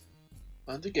Hades.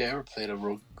 I don't think I ever played a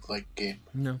roguelike game.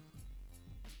 No.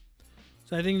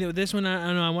 So I think that this one, I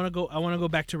don't know. I want to go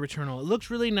back to Returnal. It looks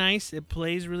really nice. It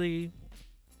plays really,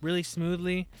 really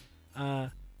smoothly.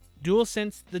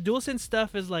 DualSense. The DualSense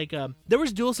stuff is like there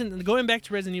was DualSense. Going back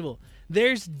to Resident Evil,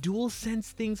 there's DualSense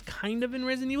things kind of in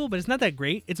Resident Evil, but it's not that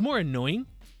great. It's more annoying.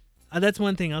 That's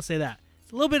one thing I'll say that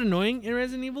it's a little bit annoying in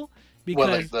Resident Evil. Because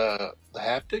like the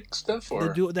haptic stuff,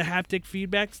 or the haptic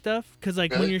feedback stuff, because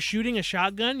like really? When you're shooting a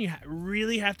shotgun, you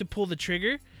really have to pull the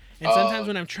trigger, and sometimes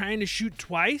when I'm trying to shoot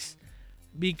twice,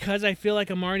 because I feel like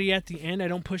I'm already at the end, I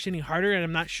don't push any harder, and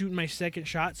I'm not shooting my second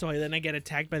shot, so then I get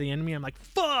attacked by the enemy. I'm like,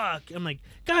 fuck! I'm like,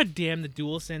 god damn the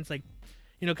DualSense, like,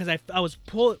 you know, because I was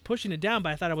pushing it down,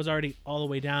 but I thought I was already all the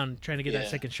way down trying to get that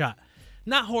second shot.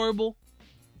 Not horrible,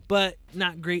 but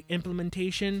not great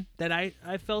implementation that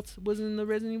I felt was in the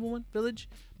Resident Evil 1 Village.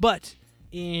 But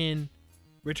in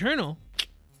Returnal,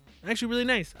 actually really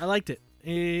nice. I liked it.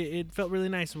 It felt really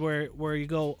nice where you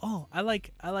go, oh, I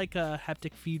like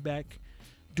haptic feedback,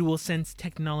 DualSense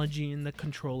technology in the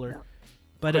controller.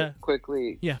 But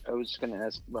quickly, yeah, I was just gonna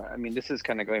ask. I mean, this is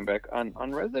kind of going back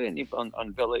on Resident Evil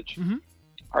on Village. Mm-hmm.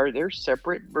 Are there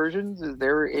separate versions? Is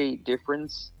there a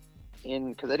difference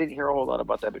because I didn't hear a whole lot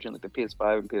about that between like the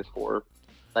PS5 and PS4,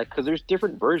 like because there's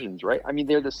different versions, right? I mean,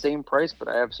 they're the same price, but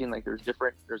I have seen like there's a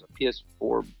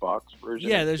PS4 box version.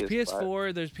 Yeah, there's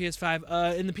PS4, there's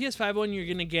PS5. In the PS5 one, you're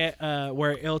gonna get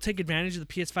where it'll take advantage of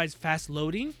the PS5's fast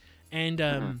loading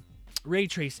and ray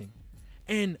tracing.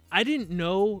 And I didn't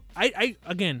know. I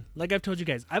again, like I've told you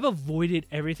guys, I've avoided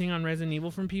everything on Resident Evil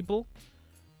from people.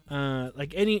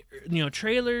 Like any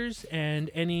trailers and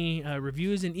any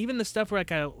reviews, and even the stuff where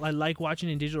like I like watching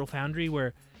in Digital Foundry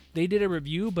where they did a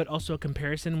review but also a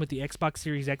comparison with the Xbox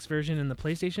Series X version and the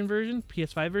PlayStation version,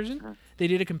 PS5 version. They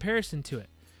did a comparison to it,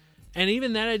 and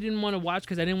even that I didn't want to watch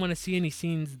because I didn't want to see any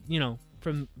scenes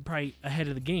from probably ahead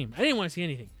of the game. I didn't want to see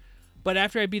anything, but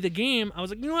after I beat the game, I was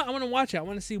like, you know what, I want to watch it. I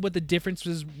want to see what the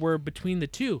differences were between the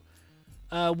two.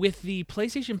 With the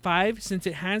PlayStation 5, since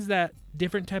it has that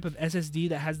different type of SSD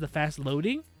that has the fast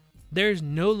loading, there's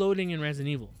no loading in Resident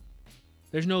Evil.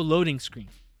 There's no loading screen.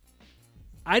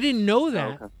 I didn't know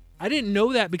that. Okay. I didn't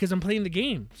know that because I'm playing the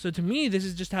game. So to me, this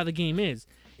is just how the game is.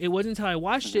 It wasn't until I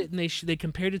watched it and they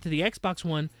compared it to the Xbox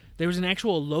One. There was an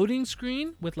actual loading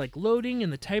screen with like loading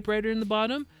and the typewriter in the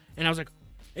bottom. And I was like,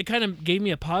 it kind of gave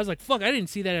me a pause. Like, fuck, I didn't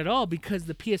see that at all because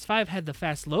the PS5 had the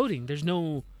fast loading. There's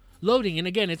no loading. And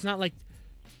again, it's not like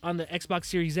on the Xbox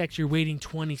Series X you're waiting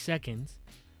 20 seconds.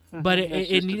 But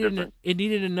it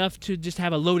needed enough to just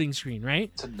have a loading screen,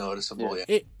 right? It's noticeable,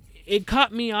 yeah. It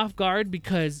caught me off guard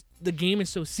because the game is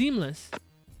so seamless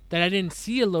that I didn't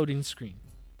see a loading screen.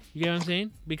 You get what I'm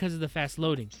saying? Because of the fast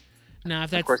loading. Now,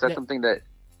 if that's, of course, that's something that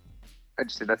I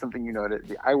just said. That's something you notice.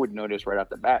 I would notice right off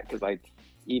the bat because, like,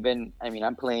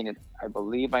 I'm playing it. I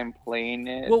believe I'm playing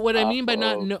it. Well, what I mean by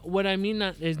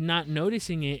not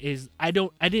noticing it is I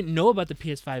didn't know about the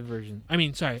PS5 version. I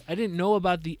didn't know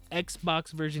about the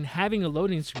Xbox version having a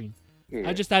loading screen. Yeah.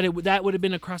 I just thought that would have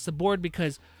been across the board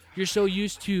because you're so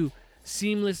used to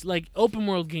seamless, like, open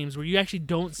world games where you actually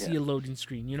don't see a loading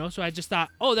screen, you know? So I just thought,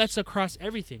 oh, that's across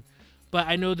everything. But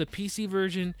I know the PC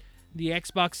version, the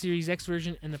Xbox Series X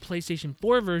version, and the PlayStation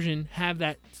 4 version have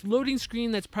that loading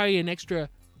screen that's probably an extra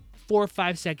 4 or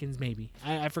 5 seconds maybe.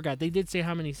 I forgot. They did say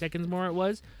how many seconds more it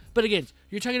was. But again,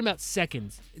 you're talking about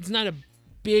seconds. It's not a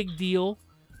big deal,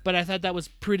 but I thought that was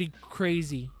pretty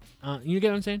crazy. You get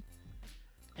what I'm saying?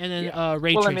 And then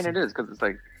ray tracing. Well, I mean, it is because it's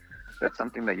like that's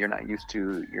something that you're not used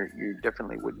to. You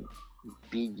definitely wouldn't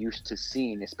be used to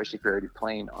seeing, especially if you're already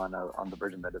playing on the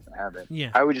version that doesn't have it.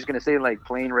 Yeah. I was just gonna say, like,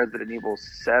 playing Resident Evil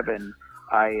 7,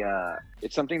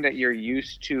 it's something that you're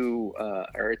used to,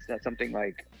 or it's not something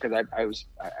like, because I was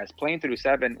playing through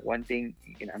 7. One thing,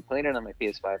 I'm playing it on my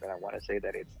PS5, and I want to say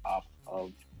that it's off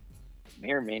of,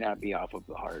 may or may not be off of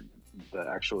the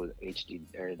actual HD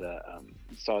or the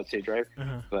solid state drive,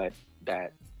 but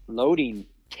that loading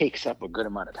takes up a good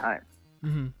amount of time.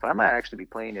 Mm-hmm. So I might actually be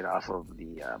playing it off of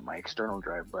the my external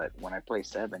drive, but when I play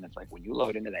 7, it's like when you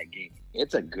load into that game,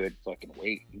 it's a good fucking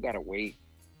wait. You gotta wait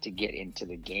to get into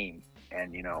the game,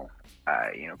 and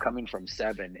coming from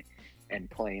 7 and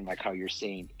playing like how you're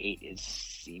saying 8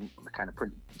 is kind of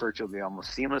virtually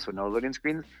almost seamless with no loading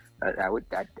screens.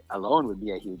 That alone would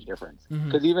be a huge difference.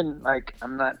 Because even like I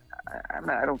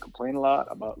don't complain a lot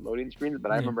about loading screens,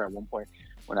 but I remember at one point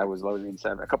when I was loading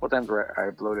 7, a couple of times where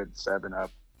I've loaded 7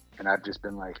 up. And I've just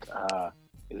been like,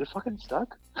 is it fucking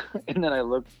stuck? And then I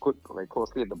look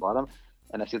closely at the bottom,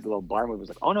 and I see the little bar move. It's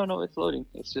like, oh no, it's loading.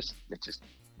 It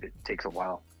takes a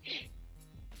while.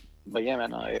 But yeah,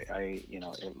 man,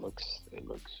 it looks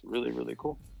really, really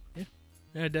cool. Yeah,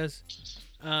 it does.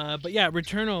 But yeah,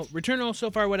 Returnal. So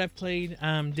far, what I've played,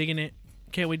 digging it.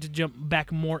 Can't wait to jump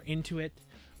back more into it.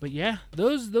 But yeah,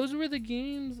 those were the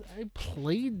games I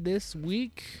played this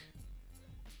week.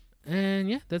 And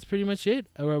yeah, that's pretty much it.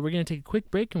 We're going to take a quick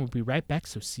break and we'll be right back,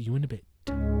 so see you in a bit.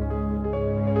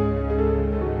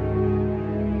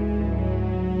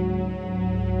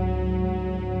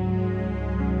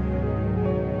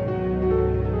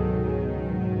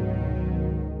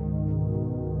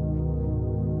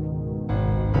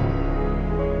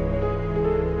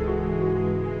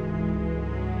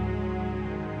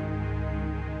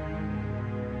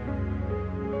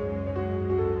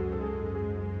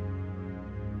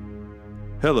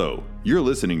 Hello, you're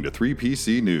listening to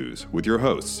 3PC News with your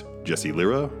hosts, Jesse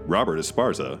Lira, Robert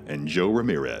Esparza, and Joe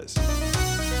Ramirez.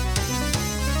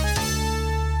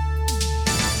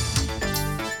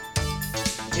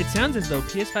 It sounds as though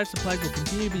PS5 supplies will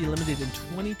continue to be limited in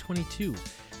 2022.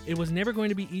 It was never going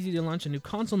to be easy to launch a new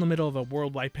console in the middle of a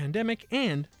worldwide pandemic,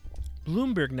 and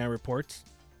Bloomberg now reports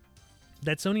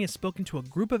that Sony has spoken to a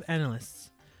group of analysts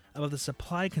about the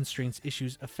supply constraints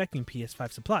issues affecting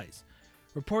PS5 supplies,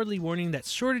 reportedly warning that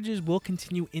shortages will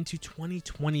continue into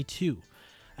 2022.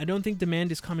 I don't think demand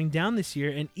is coming down this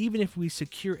year, and even if we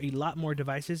secure a lot more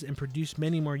devices and produce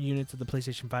many more units of the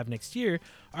PlayStation 5 next year,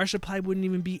 our supply wouldn't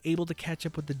even be able to catch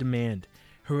up with the demand,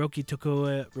 Hiroki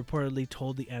Tokuda reportedly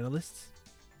told the analysts.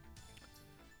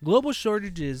 Global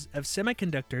shortages of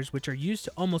semiconductors, which are used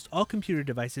to almost all computer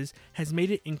devices, has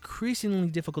made it increasingly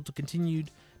difficult to continued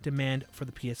demand for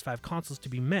the PS5 consoles to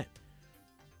be met.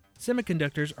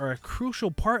 Semiconductors are a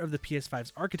crucial part of the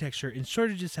PS5's architecture, and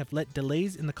shortages have led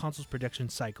delays in the console's production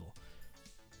cycle.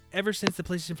 Ever since the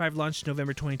PlayStation 5 launched in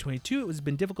November 2022, it has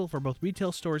been difficult for both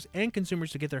retail stores and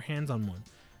consumers to get their hands on one.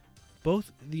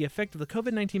 Both the effect of the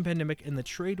COVID-19 pandemic and the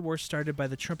trade war started by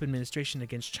the Trump administration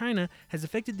against China has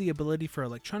affected the ability for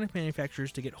electronic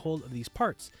manufacturers to get hold of these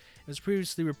parts. It was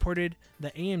previously reported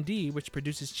that AMD, which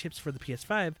produces chips for the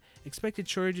PS5, expected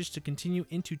shortages to continue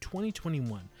into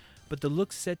 2021. But the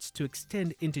look sets to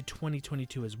extend into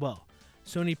 2022 as well.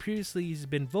 Sony previously has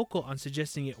been vocal on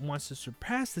suggesting it wants to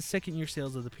surpass the second-year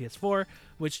sales of the PS4,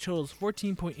 which totals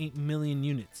 14.8 million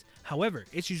units. However,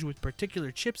 issues with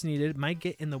particular chips needed might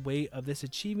get in the way of this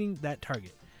achieving that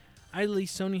target. Ideally,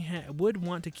 Sony would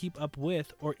want to keep up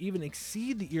with or even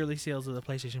exceed the yearly sales of the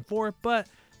PlayStation 4, but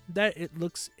that it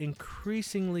looks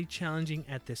increasingly challenging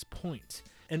at this point.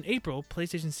 In April,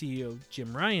 PlayStation CEO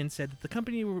Jim Ryan said that the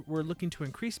company were looking to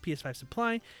increase PS5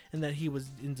 supply and that he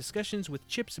was in discussions with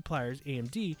chip suppliers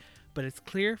AMD, but it's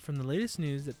clear from the latest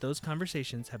news that those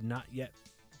conversations have not yet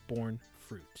borne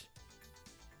fruit.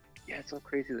 Yeah, it's so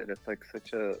crazy that it's like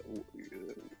such a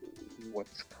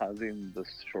what's causing the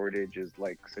shortage is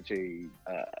like such a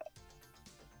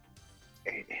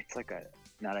it's like a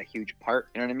not a huge part,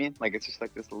 you know what I mean? Like it's just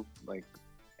like this like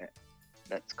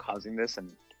that's causing this,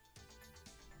 and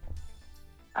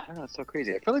I don't know, it's so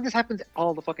crazy. I feel like this happens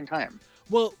all the fucking time.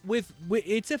 Well, with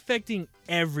it's affecting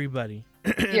everybody.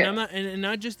 And Yeah. I'm not, and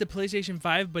not just the PlayStation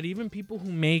 5, but even people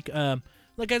who make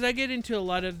like as I get into a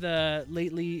lot of the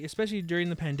lately, especially during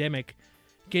the pandemic,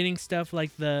 getting stuff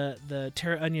like the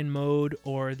Terra Onion mode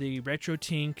or the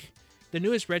RetroTink, the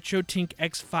newest RetroTink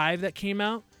X5 that came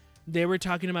out, they were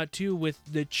talking about too with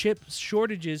the chip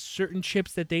shortages, certain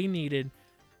chips that they needed,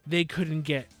 they couldn't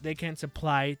get. They can't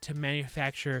supply to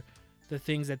manufacture the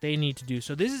things that they need to do.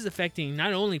 So this is affecting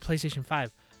not only PlayStation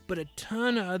 5, but a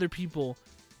ton of other people,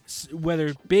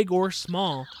 whether big or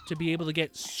small, to be able to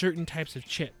get certain types of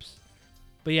chips.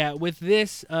 But yeah, with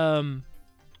this,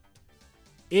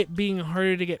 it being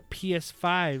harder to get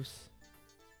PS5s,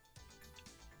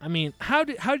 I mean, how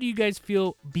do you guys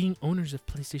feel being owners of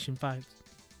PlayStation 5s?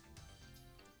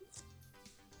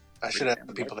 I should ask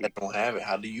the people that don't have it.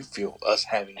 How do you feel us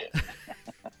having it?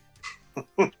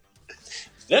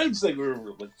 That's like we're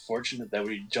like fortunate that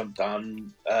we jumped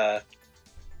on the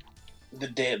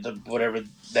day, whatever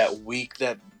that week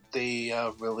that they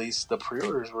released the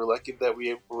pre-orders. We're lucky that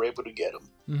we were able to get them.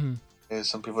 Mm-hmm. There's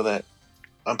some people that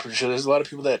I'm pretty sure there's a lot of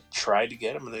people that tried to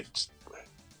get them and they just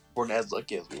weren't as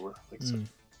lucky as we were. Like, so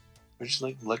we're just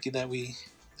like lucky that we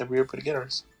were able to get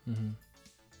ours. Mm-hmm.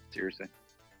 Seriously.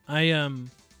 So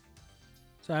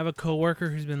I have a coworker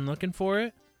who's been looking for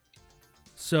it.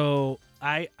 So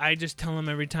I just tell him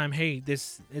every time, hey,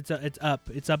 it's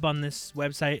up on this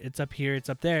website, it's up here, it's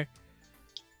up there.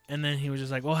 And then he was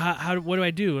just like, well, what do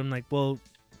I do? I'm like, well,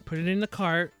 put it in the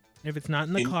cart. If it's not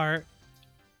in the cart,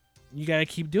 you gotta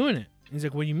keep doing it. He's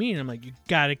like, what do you mean? I'm like, you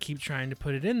gotta keep trying to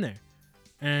put it in there.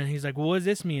 And he's like, well, what does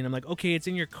this mean? I'm like, okay, it's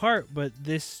in your cart, but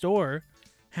this store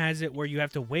has it where you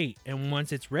have to wait, and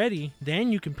once it's ready,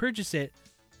 then you can purchase it.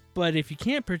 But if you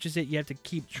can't purchase it, you have to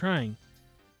keep trying.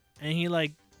 And he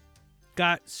like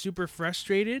got super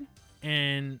frustrated,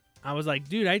 and I was like,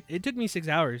 dude, it took me 6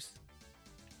 hours.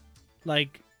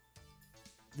 Like,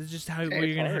 this is just what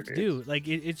you're gonna have to do. Like,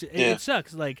 it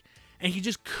sucks. Like, and he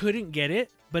just couldn't get it.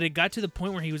 But it got to the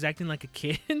point where he was acting like a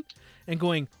kid and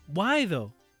going, why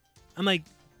though? I'm like,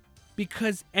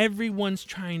 because everyone's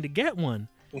trying to get one.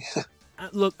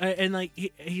 Look, and like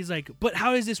he's like, but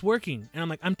how is this working? And I'm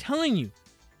like, I'm telling you,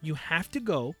 you have to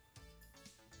go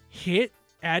hit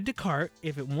add to cart.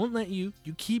 If it won't let you,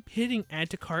 you keep hitting add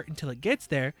to cart until it gets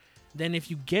there. Then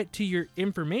if you get to your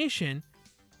information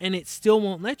and it still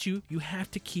won't let you, you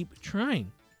have to keep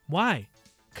trying. Why?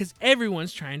 Because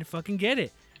everyone's trying to fucking get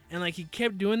it. And like he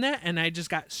kept doing that, and I just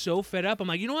got so fed up. I'm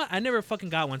like, you know what? I never fucking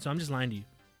got one, so I'm just lying to you.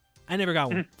 I never got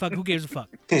one. Fuck, who gives a fuck?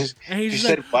 And he's just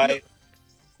said like, why?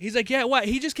 He's like, yeah, why?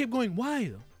 He just kept going, why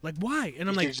though? Like, why? And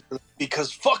I'm like,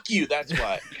 because fuck you. That's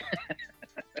why.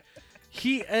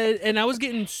 And I was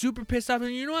getting super pissed off.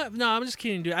 And you know what? No, I'm just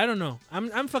kidding, dude. I don't know.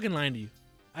 I'm fucking lying to you.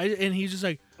 And he's just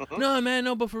like, no, man,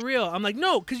 no, but for real. I'm like,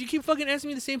 no, because you keep fucking asking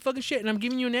me the same fucking shit, and I'm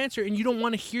giving you an answer, and you don't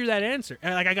want to hear that answer.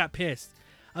 And like, I got pissed.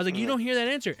 I was like, you don't hear that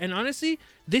answer. And honestly,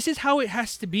 this is how it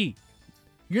has to be.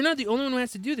 You're not the only one who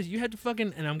has to do this. You have to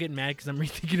fucking... And I'm getting mad because I'm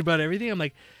rethinking about everything. I'm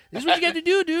like, this is what you got to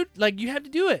do, dude. Like, you have to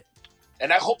do it.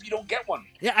 And I hope you don't get one.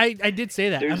 Yeah, I did say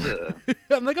that.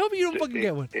 I'm like, I hope you don't fucking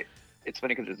get one. It's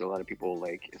funny because there's a lot of people,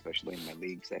 like, especially in my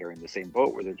leagues, that are in the same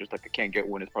boat where they're just like, I can't get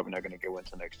one. It's probably not going to get one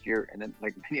until next year. And then,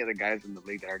 like, many other guys in the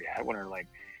league that already had one are like,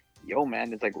 yo,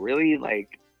 man, it's like, really?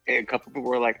 Like, a couple people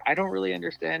were like, I don't really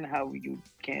understand how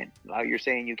you're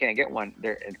saying you can't get one.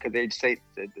 Because they say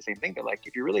the same thing. They're like,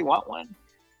 if you really want one,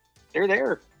 they're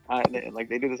there. Like,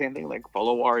 they do the same thing, like,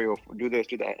 follow Wario, do this,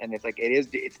 do that. And it's like,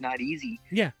 it's not easy.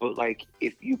 Yeah. But, like,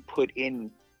 if you put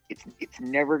in, it's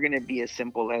never going to be as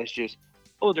simple as just,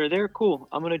 oh, they're there, cool,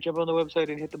 I'm going to jump on the website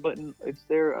and hit the button, it's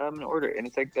there, I'm going to order it. And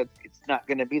it's like, it's not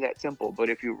going to be that simple. But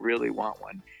if you really want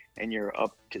one and you're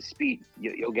up to speed,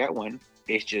 you'll get one.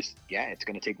 It's just, it's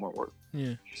going to take more work.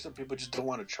 Yeah. Some people just don't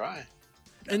want to try.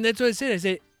 And that's what I said. I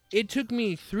said, it took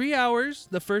me 3 hours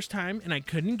the first time, and I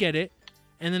couldn't get it.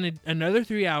 And then another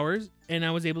 3 hours, and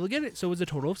I was able to get it. So it was a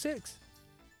total of 6.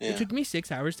 Yeah. It took me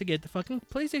 6 hours to get the fucking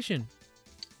PlayStation.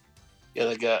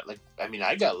 Yeah, I mean,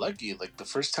 I got lucky. Like the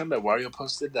first time that Wario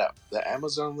posted that the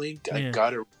Amazon link, I Yeah.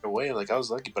 got it right away. Like I was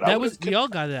lucky, but we all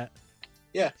got that.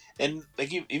 Yeah, and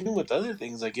like even with other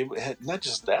things, like it had not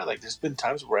just that. Like there's been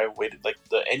times where I waited, like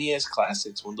the NES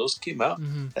classics when those came out.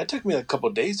 Mm-hmm. That took me like a couple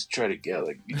of days to try to get.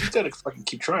 Like you just gotta fucking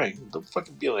keep trying. Don't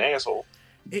fucking be an asshole.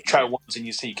 Try once and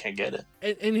you say you can't get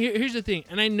it. And here's the thing,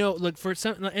 and I know, look, for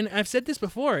some, and I've said this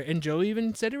before, and Joe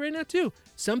even said it right now too.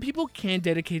 Some people can't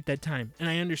dedicate that time, and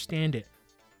I understand it,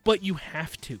 but you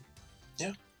have to.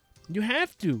 Yeah. You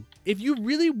have to. If you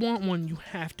really want one, you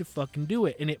have to fucking do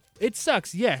it, and it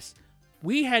sucks. Yes,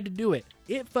 we had to do it.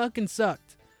 It fucking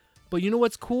sucked, but you know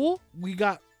what's cool? We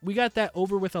got that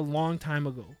over with a long time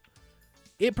ago.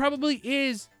 It probably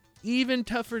is even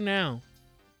tougher now.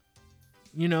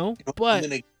 You know, but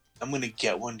I'm gonna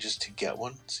get one just to get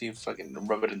one. See if I can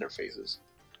rub it in their faces.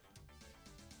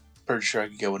 Pretty sure I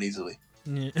can get one easily.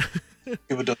 Yeah.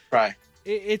 People don't try.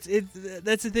 It's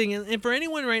that's the thing, and for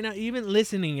anyone right now, even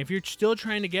listening, if you're still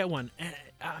trying to get one,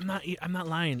 I'm not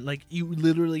lying. Like you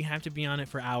literally have to be on it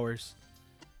for hours.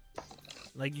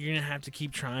 Like you're gonna have to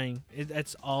keep trying.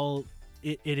 That's all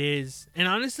it is. And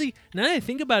honestly, now that I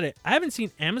think about it, I haven't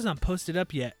seen Amazon post it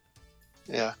up yet.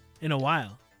 Yeah. In a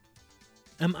while.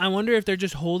 I wonder if they're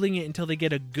just holding it until they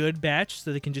get a good batch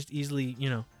so they can just easily,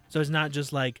 so it's not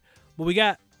just like, well, we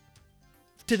got,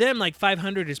 to them, like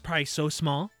 500 is probably so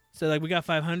small. So like we got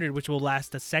 500, which will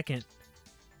last a second.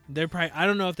 They're probably, I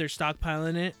don't know if they're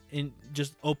stockpiling it and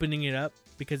just opening it up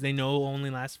because they know it only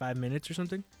lasts 5 minutes or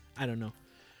something. I don't know.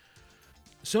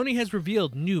 Sony has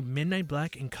revealed new Midnight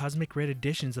Black and Cosmic Red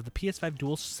editions of the PS5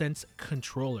 DualSense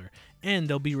controller, and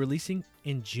they'll be releasing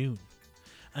in June.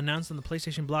 Announced on the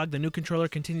PlayStation blog, the new controller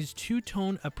continues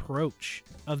two-tone approach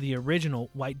of the original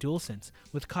white DualSense,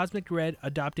 with Cosmic Red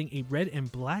adopting a red and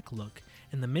black look,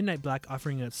 and the Midnight Black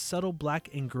offering a subtle black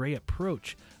and gray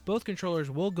approach. Both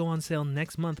controllers will go on sale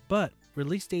next month, but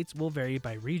release dates will vary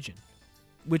by region,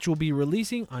 which will be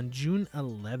releasing on June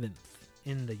 11th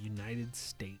in the United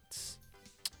States.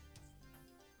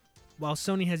 While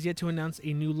Sony has yet to announce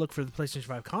a new look for the PlayStation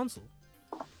 5 console,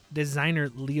 designer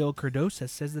Leo Cardosa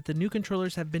says that the new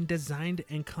controllers have been designed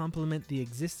and complement the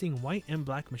existing white and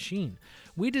black machine.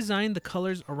 We designed the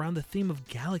colors around the theme of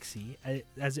Galaxy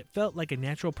as it felt like a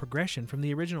natural progression from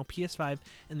the original PS5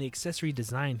 and the accessory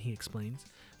design, he explains.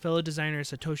 Fellow designer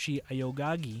Satoshi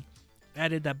Ayogagi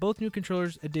added that both new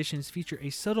controllers editions feature a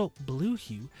subtle blue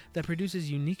hue that produces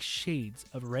unique shades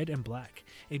of red and black.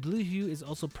 A blue hue is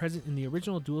also present in the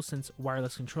original DualSense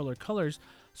wireless controller colors,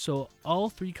 so all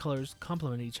three colors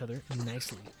complement each other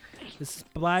nicely.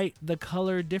 Despite the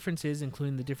color differences,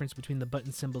 including the difference between the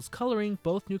button symbols coloring,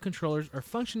 both new controllers are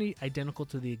functionally identical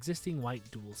to the existing white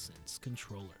DualSense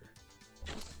controller.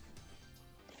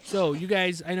 So, you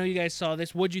guys, I know you guys saw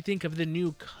this. What'd you think of the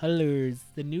new colors,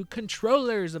 the new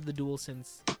controllers of the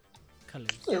DualSense colors?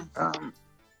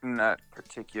 Not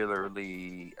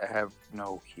particularly. I have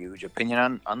no huge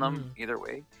opinion on them either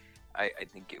way. I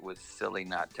think it was silly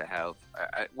not to have.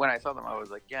 When I saw them, I was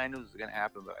like, yeah, I knew this was going to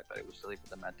happen, but I thought it was silly for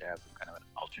them not to have some kind of an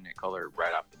alternate color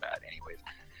right off the bat, anyways.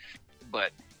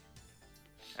 But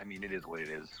I mean, it is what it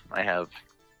is. I have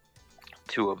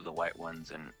two of the white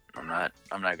ones, and I'm not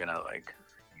gonna like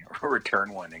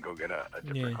return one and go get a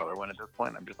different color one at this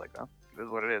point. I'm just like, oh, this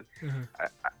is what it is. Mm-hmm.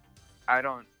 I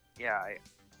don't. Yeah,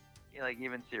 like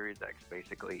even Series X,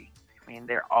 basically. I mean,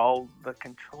 the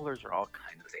controllers are all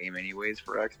kind of the same anyways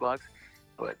for Xbox,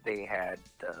 but they had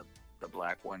the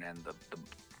black one and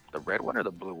the red one or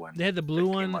the blue one. They had the blue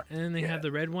one, and then they have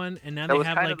the red one, and now they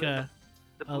have like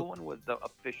the blue one was the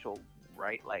official,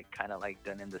 right? Like kind of like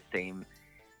done in the same.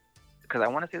 Because I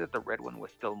want to say that the red one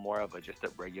was still more of just a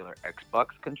regular Xbox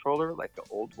controller, like the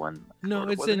old one. No,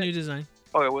 it's the new design.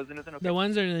 Oh, it wasn't. Okay. The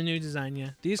ones are the new design,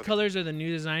 yeah. These colors are the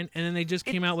new design, and then they just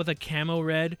came out with a camo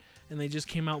red, and they just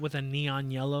came out with a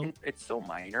neon yellow. It's so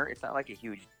minor. It's not like a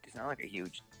huge. It's not like a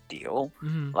huge deal.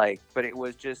 Mm-hmm. But it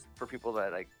was just for people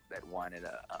that wanted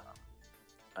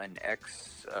an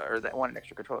that wanted an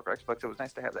extra controller for Xbox. It was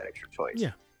nice to have that extra choice.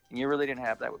 Yeah. And you really didn't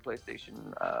have that with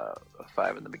PlayStation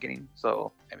 5 in the beginning.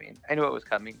 So, I mean, I knew it was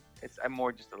coming.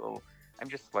 I'm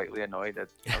just slightly annoyed that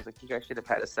I was like, you guys should have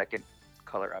had a second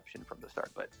color option from the start,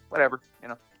 but whatever,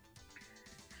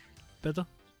 Beto?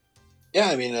 Yeah,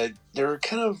 I mean, they were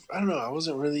kind of, I don't know, I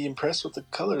wasn't really impressed with the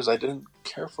colors. I didn't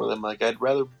care for them. Like, I'd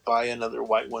rather buy another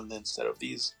white one instead of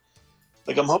these.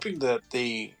 Like, I'm hoping that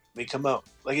they come out,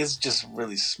 like, it's just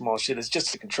really small shit. It's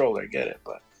just a controller, I get it,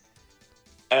 but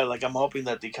I'm hoping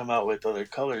that they come out with other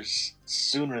colors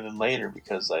sooner than later,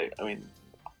 because I mean,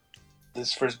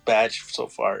 this first batch so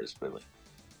far is really,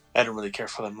 I don't really care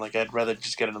for them. Like, I'd rather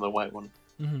just get another white one.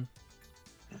 Mm-hmm.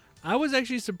 I was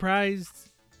actually surprised.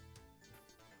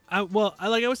 I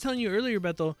was telling you earlier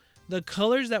about the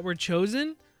colors that were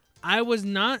chosen.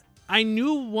 I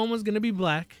knew one was gonna be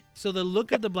black. So the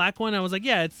look of the black one, I was like,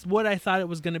 yeah, it's what I thought it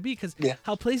was gonna be. Because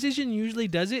how PlayStation usually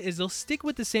does it is they'll stick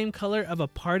with the same color of a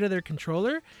part of their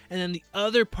controller, and then the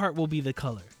other part will be the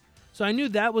color. So I knew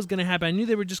that was gonna happen. I knew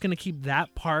they were just gonna keep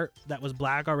that part that was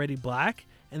black already black,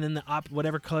 and then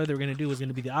whatever color they were gonna do was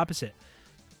gonna be the opposite.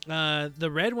 The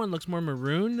red one looks more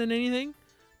maroon than anything,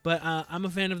 but I'm a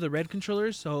fan of the red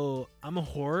controllers, so I'm a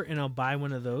whore and I'll buy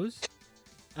one of those.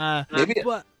 Maybe.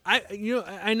 But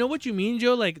I know what you mean,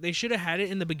 Joe. Like they should have had it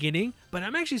in the beginning, but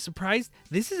I'm actually surprised.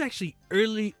 This is actually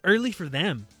early for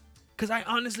them, because I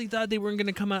honestly thought they weren't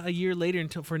gonna come out a year later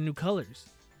for new colors.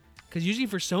 Because usually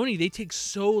for Sony they take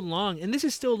so long, and this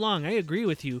is still long. I agree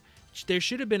with you. There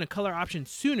should have been a color option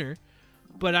sooner.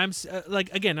 But I'm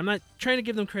again, I'm not trying to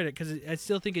give them credit because I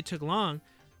still think it took long.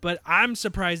 But I'm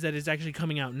surprised that it's actually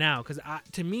coming out now because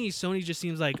to me, Sony just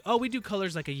seems like, oh, we do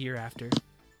colors like a year after,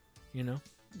 you know?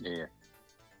 Yeah.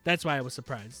 That's why I was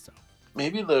surprised. So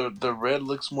Maybe the red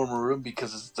looks more maroon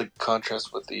because it's the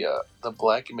contrast with the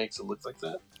black. It makes it look like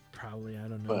that. probably, I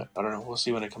don't know. But I don't know. We'll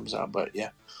see when it comes out. But yeah,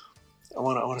 I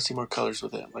want to see more colors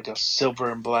with it. Like a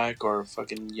silver and black or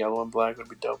fucking yellow and black would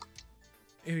be dope.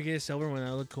 If you get a silver one,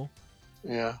 that'll look cool.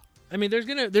 Yeah. I mean, there's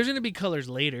gonna be colors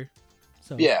later.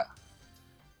 So Yeah.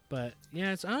 But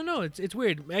yeah, I don't know. It's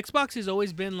weird. Xbox has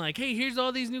always been like, hey, here's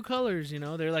all these new colors. You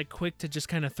know, they're like quick to just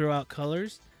kind of throw out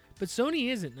colors. But Sony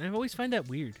isn't. I've always find that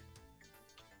weird.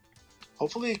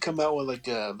 Hopefully, it come out with like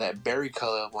that berry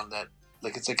color one that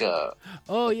like it's like a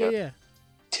Yeah.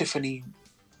 Tiffany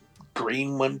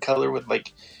green one color with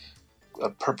like a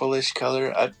purplish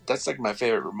color. That's like my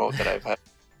favorite remote that I've had.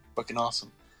 Fucking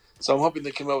awesome. So I'm hoping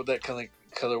they come out with that kind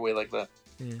of colorway like that.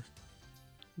 Yeah.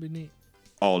 Be neat.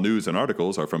 All news and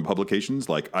articles are from publications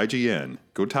like IGN,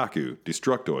 Kotaku,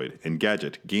 Destructoid,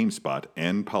 Engadget, GameSpot,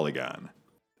 and Polygon.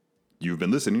 You've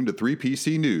been listening to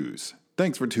 3PC News.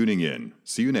 Thanks for tuning in.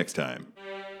 See you next time.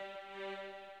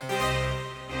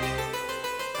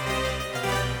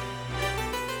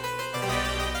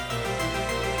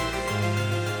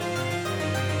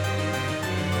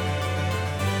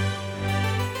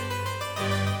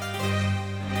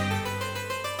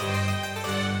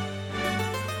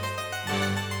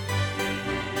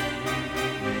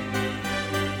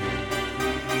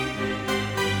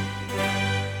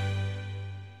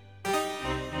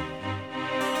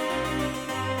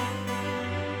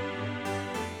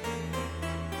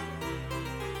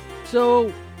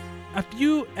 So, a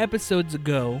few episodes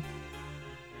ago,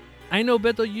 I know,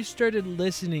 Beto, you started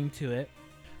listening to it.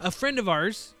 A friend of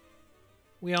ours,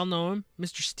 we all know him,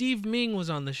 Mr. Steve Ming was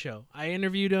on the show. I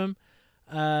interviewed him,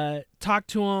 talked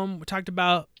to him, we talked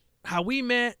about how we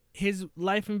met, his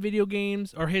life in video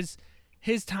games, or his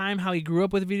time, how he grew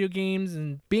up with video games,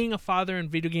 and being a father in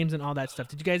video games and all that stuff.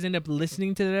 Did you guys end up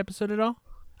listening to that episode at all?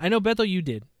 I know, Beto, you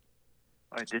did.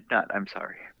 I did not. I'm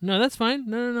sorry. No, that's fine.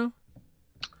 No.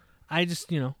 I just,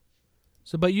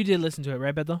 but you did listen to it,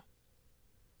 right, Beto?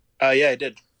 Yeah, I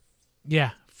did.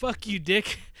 Yeah. Fuck you,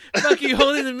 Dick. Fuck you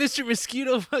holding the Mr.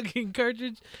 Mosquito fucking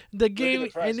cartridge. The game,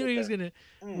 I knew he was going to.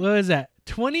 What was that?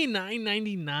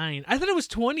 $29.99. I thought it was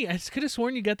 $20. I could have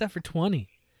sworn you got that for $20.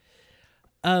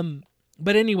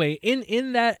 But anyway,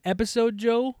 in that episode,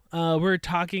 Joe, we're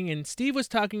talking, and Steve was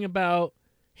talking about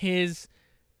his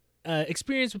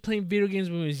experience with playing video games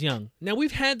when he was young. Now,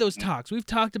 we've had those talks. We've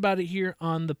talked about it here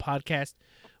on the podcast.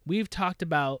 We've talked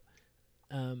about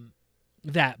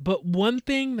that. But one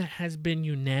thing that has been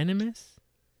unanimous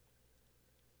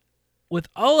with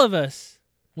all of us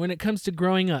when it comes to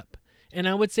growing up, and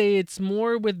I would say it's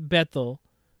more with Bethel,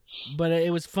 but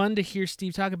it was fun to hear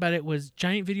Steve talk about it, was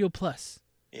Giant Video Plus.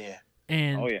 Yeah.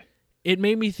 And Oh yeah. it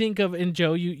made me think of, and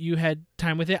Joe, you had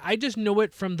time with it. I just know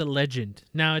it from the legend.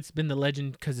 Now it's been the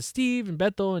legend because of Steve and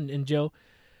Bethel and Joe.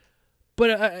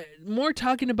 But more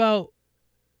talking about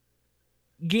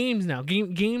games now.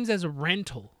 Games as a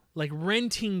rental. Like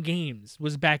renting games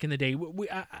was back in the day.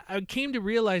 I came to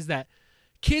realize that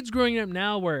kids growing up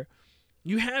now where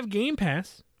you have Game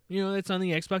Pass. It's on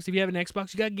the Xbox. If you have an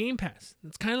Xbox, you got Game Pass.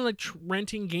 It's kind of like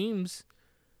renting games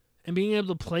and being able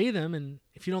to play them, and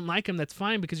if you don't like them, that's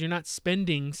fine because you're not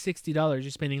spending $60. You're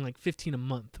spending like $15 a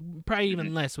month, probably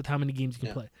even less with how many games you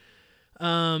can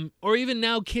play. Or even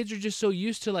now, kids are just so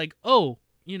used to like,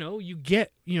 you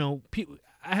get, people.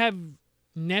 I have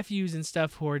nephews and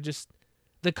stuff who are just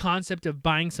the concept of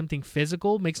buying something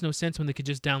physical makes no sense when they could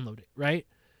just download it, right?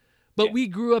 But we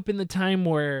grew up in the time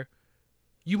where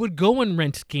you would go and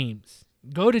rent games,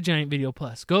 go to Giant Video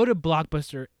Plus, go to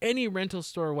Blockbuster, any rental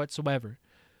store whatsoever.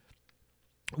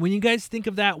 when you guys think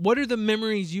of that, what are the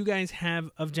memories you guys have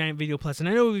of Giant Video Plus? And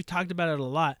I know we've talked about it a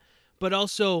lot, but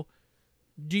also,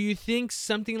 do you think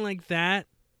something like that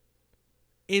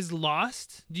is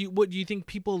lost? Do you think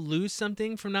people lose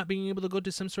something from not being able to go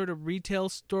to some sort of retail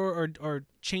store or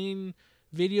chain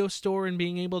video store and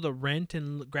being able to rent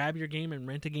and grab your game and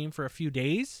rent a game for a few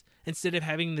days instead of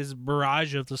having this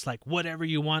barrage of just like whatever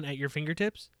you want at your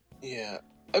fingertips? Yeah,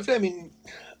 I mean,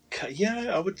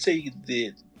 yeah, I would say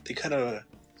they kind of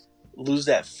lose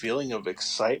that feeling of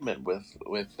excitement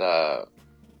with the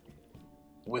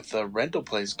rental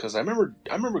place, because I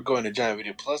remember going to Giant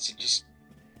Video Plus and just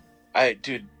I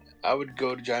would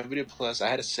go to Giant Video Plus. I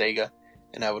had a Sega,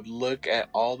 and I would look at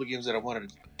all the games that I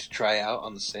wanted to try out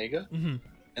on the Sega, Mm-hmm.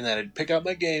 and then I'd pick out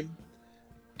my game.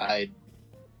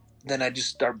 Then I'd just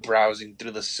start browsing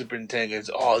through the Super Nintendo games.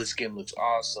 Oh, this game looks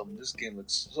awesome. This game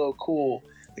looks so cool.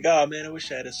 Like, oh man, I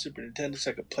wish I had a Super Nintendo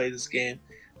so I could play this game.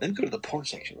 Then go to the porn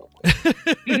section real quick.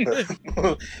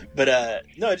 But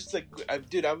no, it's just like, I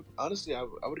would honestly, I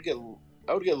would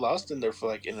get lost in there for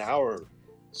like an hour.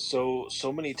 So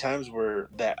many times where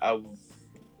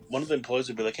one of the employees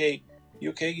would be like, "Hey, you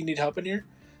okay? You need help in here?"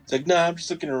 It's like, "No, I'm just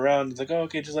looking around." It's like, "Oh,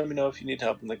 okay, just let me know if you need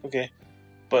help." I'm like, "Okay,"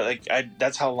 but like,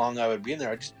 that's how long I would be in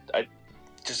there. I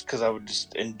just because I would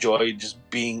just enjoy just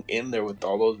being in there with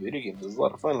all those video games. It was a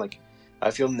lot of fun. Like,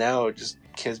 I feel now, just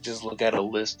kids just look at a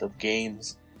list of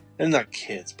games, and not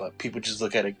kids, but people just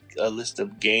look at a list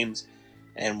of games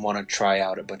and want to try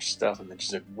out a bunch of stuff, and then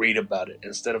just like read about it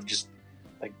instead of just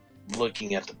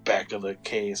looking at the back of the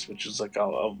case, which is like,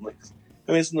 all like,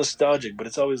 I mean, it's nostalgic, but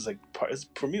it's always like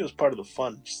for me, it was part of the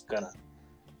fun, just kind of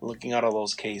looking at all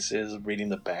those cases, reading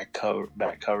the back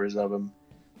covers of them.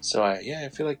 So I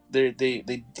feel like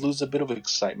they lose a bit of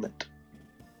excitement.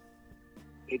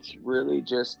 It's really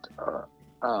just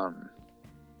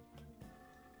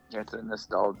it's a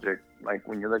nostalgic, like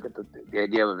when you look at the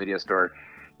idea of a video store,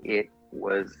 it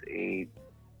was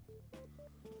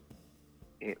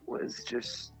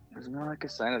more like a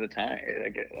sign of the time,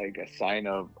 like a sign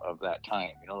of that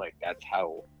time, like that's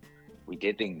how we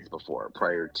did things before,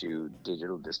 prior to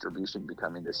digital distribution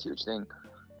becoming this huge thing.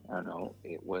 I don't know,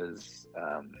 it was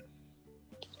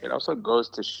it also goes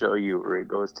to show you, or it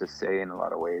goes to say in a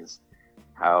lot of ways,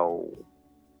 how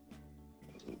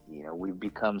we've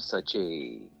become such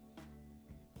a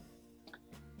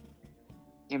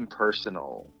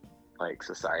impersonal like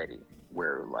society,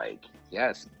 where like,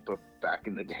 yes, but back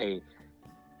in the day,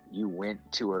 you went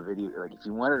to a video, like if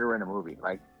you wanted to rent a movie,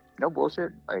 like, no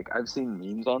bullshit, like I've seen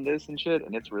memes on this and shit,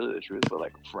 and it's really the truth, but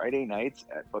like Friday nights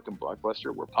at fucking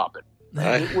Blockbuster were popping.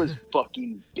 It was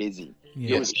fucking busy. Yes.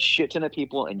 There was a shit ton of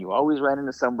people, and you always ran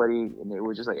into somebody, and it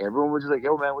was just like, everyone was just like,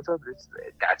 "Yo man, what's up?" It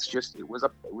was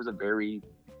a very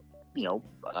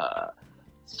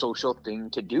social thing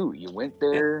to do. You went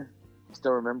there. I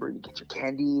still remember, you get your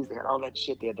candies, they had all that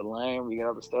shit, they had the line where you got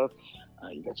all the stuff,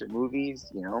 you got your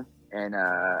movies, and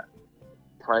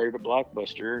prior to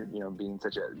Blockbuster,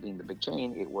 being the big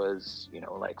chain, it was,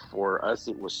 like for us,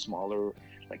 it was smaller,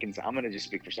 like I'm going to just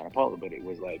speak for Santa Paula, but it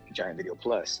was like Giant Video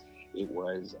Plus. It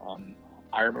was,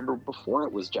 I remember before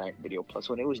it was Giant Video Plus,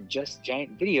 when it was just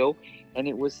Giant Video, and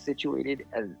it was situated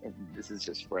as, and this is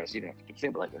just for us, you don't have to say,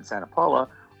 but like in Santa Paula,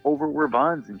 over where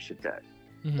Bonds and shit at.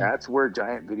 Mm-hmm. That's where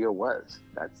Giant Video was.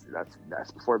 That's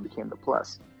before it became the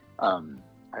Plus. I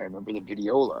remember the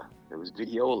Videola. There was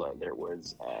Videola. There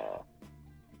was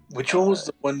which one was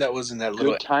the one that was in that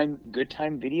little Good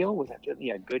Time Video? Was that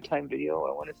Good Time Video,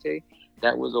 I want to say.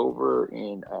 That was over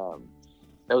in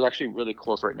that was actually really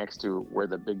close, right next to where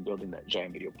the big building that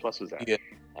Giant Video Plus was at. Yeah.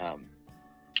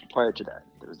 Prior to that,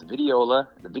 there was the Videola.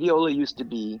 The Videola used to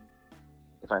be,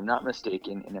 if I'm not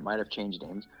mistaken, and it might have changed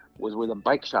names, was where the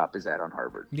bike shop is at on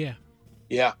Harvard. Yeah.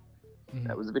 Yeah. Mm-hmm.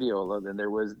 That was the Videola. Then there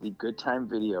was the Good Time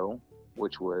Video,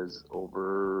 which was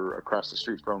over across the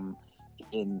street from,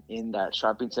 in that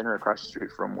shopping center across the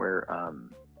street from where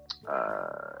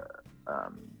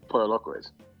Pollo Loco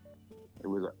is. It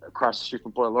was across the street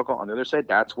from Pollo Loco. On the other side,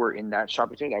 that's where in that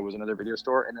shopping center, that was another video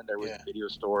store. And then there was a video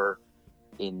store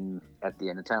at the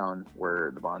end of town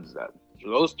where the Bonds is at. So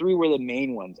those three were the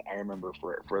main ones I remember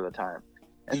for the time.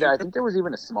 And I think there was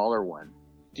even a smaller one.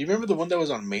 Do you remember the one that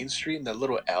was on Main Street in that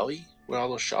little alley where all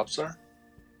those shops are?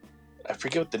 I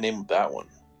forget what the name of that one.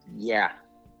 Yeah.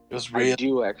 It was real. I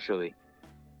do, actually.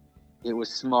 It was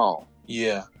small.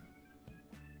 Yeah.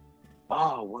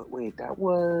 Oh, wait, that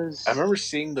was... I remember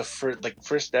seeing the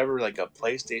first ever a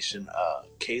PlayStation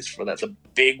case for that. The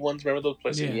big ones, remember those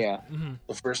PlayStation? Yeah. Mm-hmm.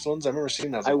 The first ones? I remember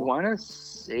seeing that. I want to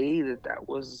say that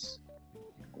was...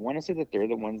 I want to say that they're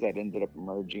the ones that ended up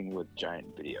merging with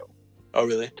Giant Video. Oh,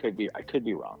 really? I could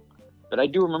be wrong. But I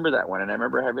do remember that one, and I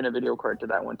remember having a video card to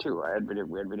that one too.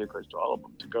 We had video cards to all of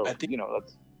them to go. I think-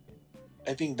 That's.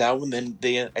 I think that one. Then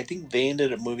I think they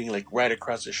ended up moving like right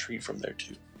across the street from there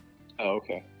too. Oh,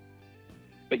 okay.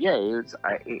 But yeah,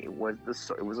 it was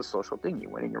a social thing. You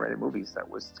went and you rented movies. That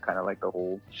was kind of like the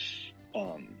whole.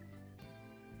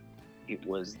 It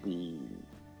was the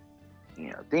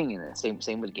thing, and the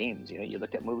same with games. You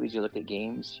looked at movies, you looked at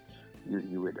games.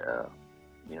 You would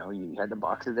you had the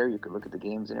boxes there. You could look at the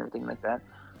games and everything like that.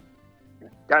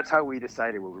 That's how we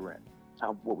decided what we rent.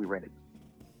 What we rented.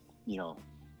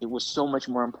 It was so much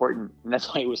more important, and that's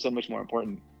why it was so much more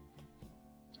important.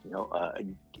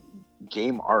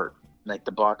 Game art, like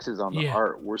the boxes on the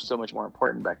art, were so much more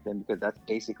important back then because that's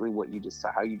basically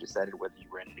how you decided whether you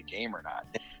rented a game or not.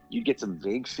 You'd get some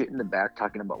vague shit in the back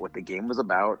talking about what the game was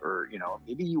about, or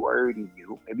maybe you already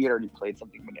knew, maybe you already played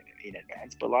something in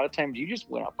advance. But a lot of times you just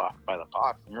went up by the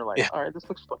box and you're like, all right, this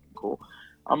looks fucking cool.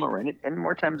 I'm gonna rent it. And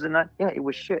more times than not, it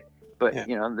was shit. But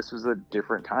this was a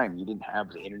different time. You didn't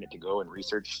have the internet to go and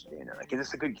research. Like, is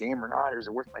this a good game or not? Or is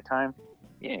it worth my time?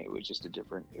 Yeah, it was just a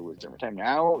different time.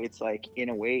 Now it's like, in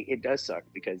a way, it does suck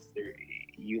because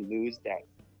you lose that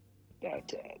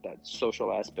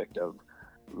social aspect of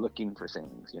looking for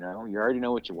things. You already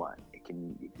know what you want. You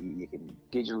can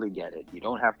digitally get it. You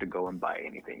don't have to go and buy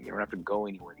anything. You don't have to go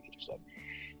anywhere to get your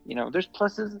stuff. There's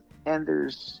pluses and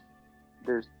there's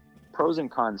pros and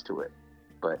cons to it.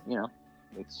 But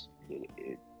it's.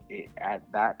 It at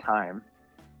that time,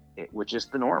 it was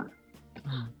just the norm.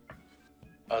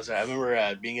 I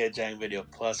remember being at Giant Video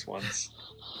Plus once,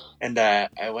 and I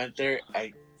went there.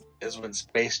 It was when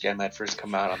Space Jam had first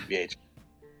come out on VH.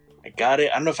 I got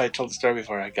it. I don't know if I told the story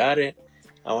before. I got it.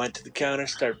 I went to the counter,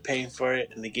 started paying for it,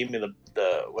 and they gave me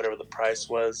the whatever the price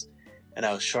was, and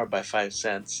I was short by 5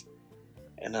 cents.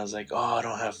 And I was like, oh, I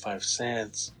don't have 5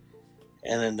 cents.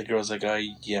 And then the girl's like, oh,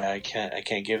 yeah, I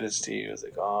can't give this to you. I was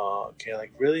like, oh, okay,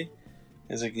 like, really?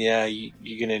 I was like, yeah,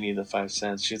 you're gonna need the 5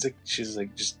 cents. She's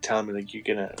like, just telling me,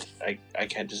 like, I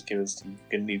can't just give this to you.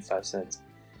 You're gonna need 5 cents.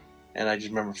 And I just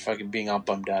remember fucking being all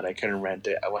bummed out. I couldn't rent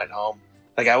it. I went home.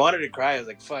 Like, I wanted to cry. I was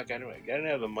like, fuck, I didn't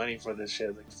have the money for this shit. I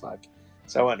was like, fuck.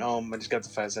 So I went home. I just got the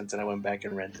 5 cents and I went back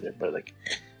and rented it. But, like,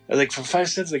 I was like, for 5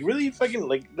 cents, like, really? Fucking,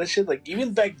 like, that shit, like,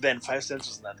 even back then, 5 cents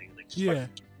was nothing. Like,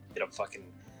 just fucking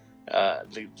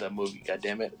the movie,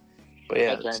 goddammit. But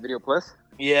yeah, Giant Video Plus.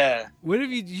 Yeah. What if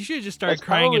you should have just started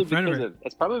crying in front of her?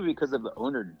 That's probably because of the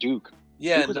owner, Duke.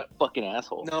 Yeah, Duke was a fucking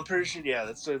asshole. No, I'm pretty sure. Yeah,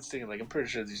 that's what I was thinking. Like, I'm pretty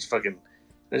sure these fucking.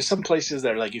 There's some places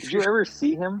that are like. Did you ever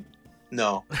see him?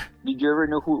 No. Did you ever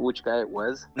know which guy it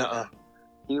was? Nuh-uh.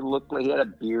 He looked like he had a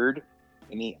beard,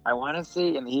 and he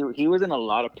was in a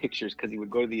lot of pictures because he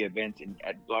would go to the events and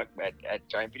at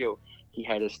Giant Video. He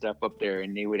had his stuff up there,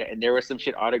 and there was some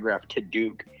shit autographed to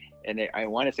Duke. And I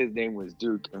want to say his name was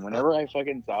Duke. And whenever I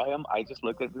fucking saw him, I just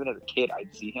looked at him as a kid.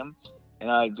 I'd see him,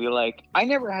 and I'd be like, I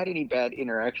never had any bad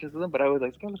interactions with him, but I was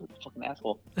like, this guy was a fucking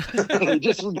asshole.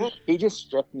 he just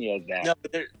struck me as that. No,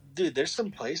 but there's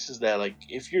some places that, like,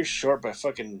 if you're short by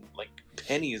fucking, like,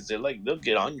 pennies, they'll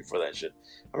get on you for that shit.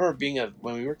 I remember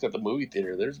when we worked at the movie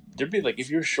theater, there'd be like, if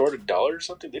you're short $1 or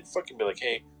something, they'd fucking be like,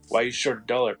 hey, why are you short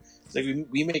 $1? It's like,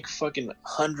 we make fucking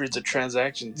hundreds of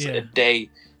transactions a day.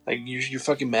 Like, you're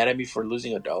fucking mad at me for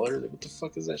losing $1? Like, what the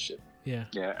fuck is that shit? Yeah.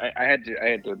 Yeah, I had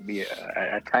to be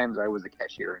at times I was a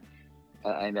cashier,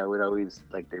 and I would always,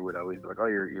 like, they would always be like, oh,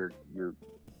 your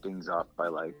thing's off by,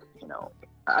 like,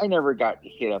 I never got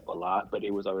hit up a lot, but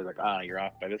it was always like, you're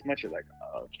off by this much. You're like,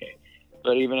 oh, okay.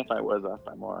 But even if I was off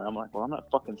by more, I'm like, well, I'm not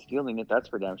fucking stealing it. That's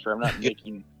for damn sure. I'm not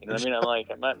making, you know what I mean?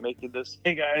 I'm not making this.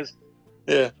 Hey guys,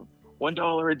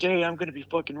 $1 a day. I'm gonna be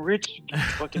fucking rich.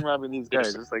 Fucking robbing these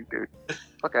guys. It's like, dude,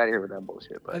 fuck out of here with that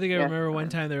bullshit. But, I think I remember one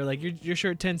time they were like, you're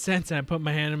short 10 cents, and I put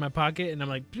my hand in my pocket, and I'm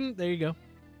like, there you go.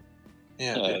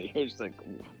 Yeah, you're just like,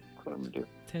 what am I gonna do?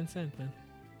 10 cents,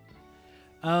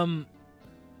 man.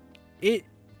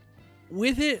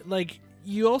 With it, like,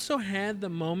 you also had the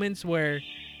moments where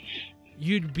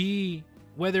you'd be,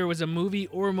 whether it was a movie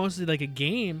or mostly like a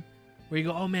game, where you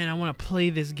go, oh man, I want to play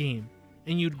this game,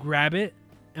 and you'd grab it,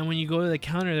 and when you go to the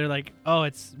counter, they're like, oh,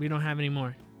 we don't have any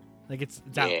more, like it's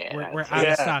out, we're out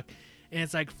of stock, and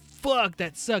it's like, fuck,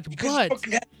 that sucked, but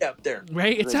fucking have it out there,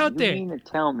 right? It's out there. You mean to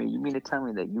tell me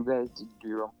that you guys did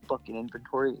your own fucking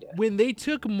inventory? Yeah. When they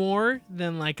took more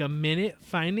than like a minute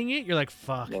finding it, you're like,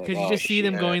 fuck, because you just see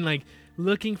them going like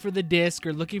looking for the disc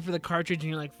or looking for the cartridge, and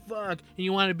you're like, fuck, and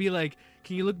you want to be like,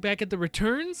 can you look back at the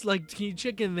returns? Like, can you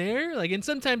check in there? Like, and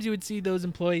sometimes you would see those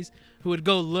employees who would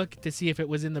go look to see if it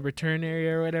was in the return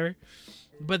area or whatever.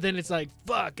 But then it's like,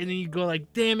 fuck, and then you go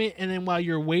like, damn it, and then while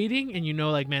you're waiting and you know,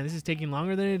 like, man, this is taking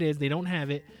longer than it is, they don't have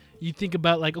it, you think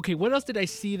about like, okay, what else did I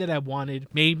see that I wanted?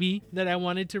 Maybe that I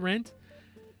wanted to rent.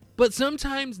 But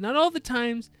sometimes, not all the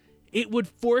times, it would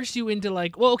force you into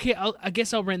like, well, okay, I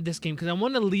guess I'll rent this game because I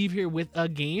want to leave here with a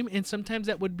game. And sometimes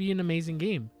that would be an amazing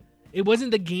game. It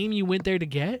wasn't the game you went there to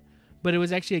get, but it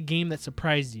was actually a game that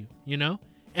surprised you, you know?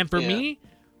 And for me,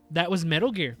 that was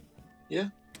Metal Gear. Yeah.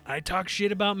 I talk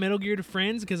shit about Metal Gear to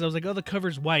friends because I was like, oh, the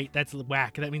cover's white. That's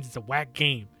whack. That means it's a whack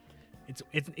game.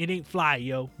 It ain't fly,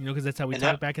 yo. You know, because that's how we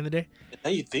talked back in the day. And now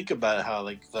you think about how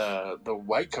like the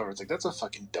white cover, it's like that's a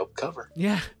fucking dope cover.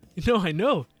 Yeah. No, I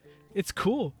know. It's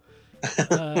cool.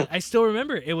 I still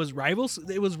remember it was rival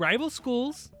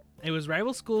schools. It was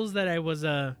rival schools that I was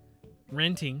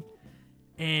renting,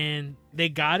 and they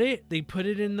got it. They put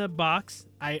it in the box.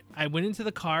 I went into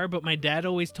the car, but my dad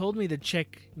always told me to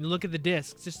look at the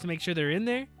discs just to make sure they're in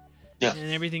there,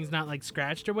 and everything's not like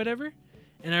scratched or whatever.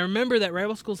 And I remember that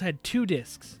rival schools had 2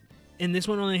 discs, and this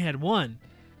one only had 1.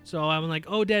 So I'm like,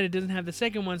 oh, Dad, it doesn't have the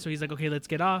second one. So he's like, okay, let's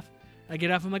get off. I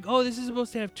get off. I'm like, oh, this is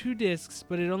supposed to have 2 discs,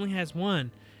 but it only has 1.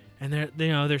 And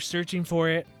they're searching for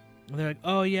it. And they're like,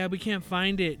 oh yeah, we can't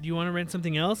find it. Do you want to rent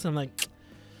something else? I'm like,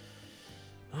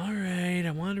 all right,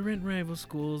 I want to rent Rival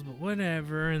Schools, but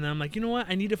whatever. And then I'm like, you know what?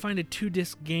 I need to find a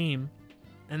 2-disc game.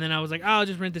 And then I was like, oh, I'll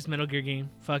just rent this Metal Gear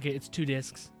game. Fuck it, it's 2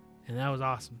 discs. And that was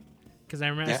awesome. Because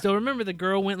I still remember the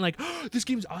girl went like, oh, this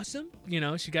game's awesome. You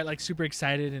know, she got like super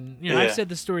excited. And, you know, I've said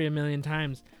the story a million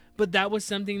times. But that was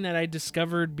something that I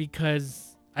discovered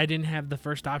because I didn't have the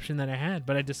first option that I had.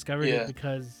 But I discovered it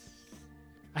because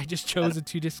I just chose a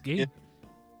 2-disc game. Yeah.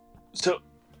 So,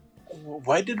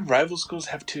 why did Rival Schools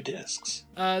have 2 discs?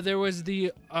 There was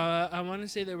the, I want to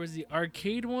say there was the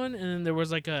arcade one. And then there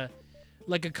was like a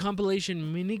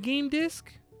compilation minigame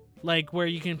disc. Like where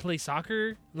you can play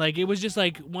soccer, like it was just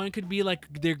like one could be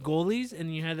like their goalies,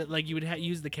 and you had that like you would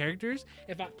use the characters.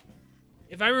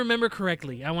 If I remember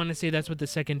correctly, I want to say that's what the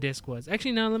second disc was.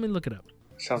 Actually, now let me look it up.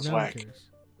 Sounds whack.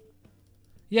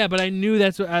 Yeah, but I knew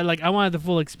that's what I like. I wanted the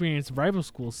full experience of Rival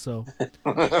Schools, so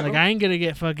like I ain't gonna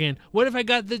get fucking. What if I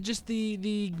got just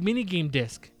the mini game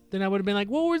disc? Then I would have been like,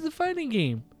 well, where's the fighting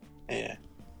game? Yeah.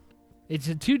 It's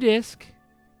a 2-disc.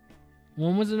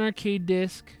 One was an arcade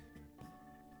disc.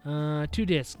 2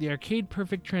 discs, the arcade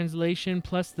perfect translation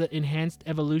plus the enhanced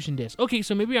evolution disc. Okay,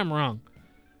 so maybe I'm wrong.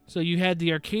 So you had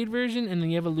the arcade version, and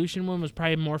the evolution one was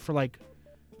probably more for like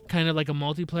kind of like a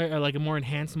multiplayer or like a more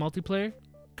enhanced multiplayer,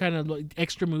 kind of like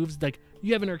extra moves. Like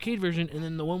you have an arcade version, and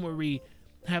then the one where we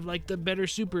have like the better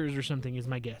supers or something is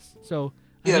my guess. So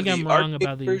I think I'm wrong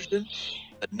about the version,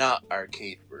 but not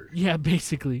arcade version. Yeah,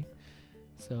 basically.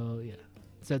 So yeah,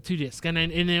 so 2 discs, and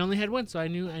they only had 1, so I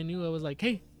knew I was like,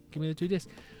 hey, give me the 2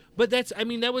 discs. But that's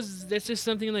just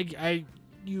something like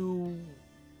you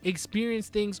experience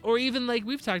things, or even like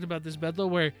we've talked about this, Bethel,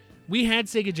 where we had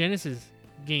Sega Genesis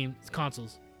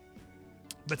consoles,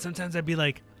 but sometimes I'd be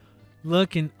like,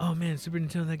 look, and oh man, Super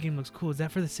Nintendo, that game looks cool. Is that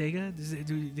for the Sega?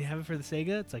 Do they have it for the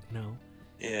Sega? It's like, no.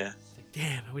 Yeah. It's like,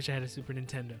 damn, I wish I had a Super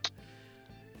Nintendo.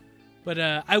 But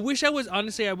I wish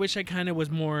I kind of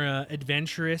was more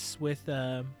adventurous with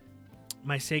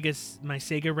my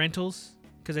Sega rentals.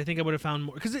 Because I think I would have found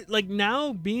more. Because like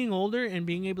now, being older and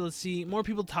being able to see more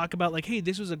people talk about like, hey,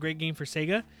 this was a great game for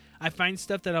Sega. I find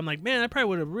stuff that I'm like, man, I probably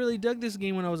would have really dug this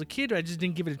game when I was a kid. Or I just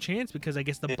didn't give it a chance because I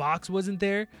guess the box wasn't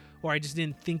there, or I just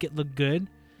didn't think it looked good.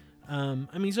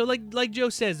 I mean, so like Joe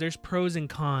says, there's pros and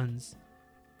cons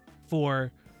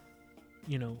for,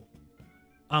 you know,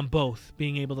 on both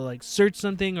being able to like search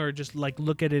something or just like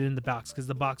look at it in the box, because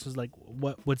the box was like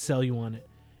what would sell you on it,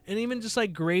 and even just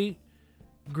like great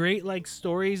like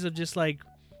stories of just like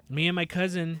me and my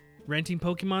cousin renting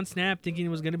Pokemon Snap thinking it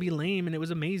was going to be lame, and it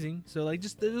was amazing. So like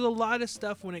just there's a lot of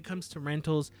stuff when it comes to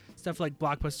rentals, stuff like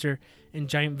Blockbuster and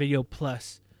Giant Video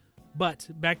Plus. But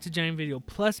back to Giant Video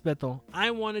Plus, Bethel,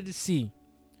 I wanted to see,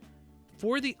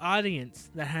 for the audience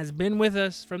that has been with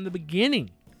us from the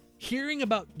beginning, hearing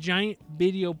about Giant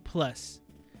Video Plus,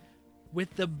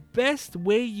 with the best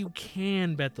way you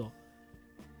can, Bethel,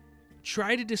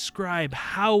 try to describe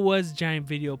how was Giant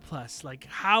Video Plus. Like,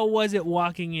 how was it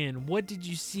walking in? What did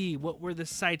you see? What were the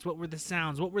sights? What were the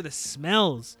sounds? What were the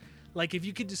smells? Like, if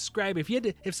you could describe,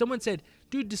 if someone said,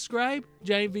 dude, describe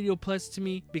Giant Video Plus to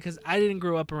me, because I didn't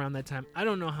grow up around that time. I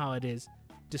don't know how it is.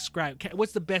 Describe.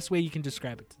 What's the best way you can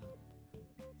describe it to them?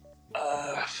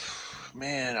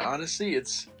 Man, honestly,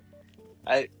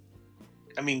 I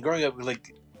mean, growing up,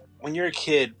 like, when you're a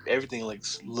kid, everything like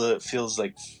feels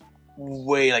like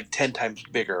way like 10 times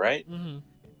bigger, right? Mm-hmm.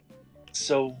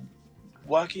 So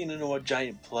walking into a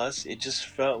Giant Plus, it just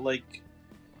felt like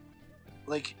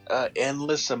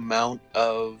endless amount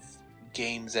of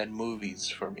games and movies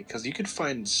for me, because you could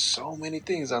find so many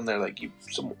things on there, like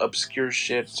some obscure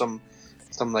shit, some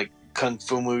like kung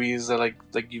fu movies that like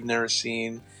you've never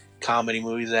seen, comedy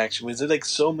movies, action movies. There's like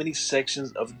so many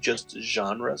sections of just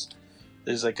genres.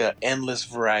 There's like an endless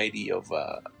variety of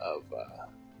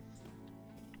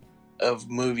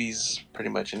movies, pretty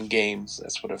much, and games.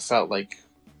 That's what it felt like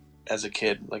as a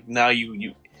kid. Like now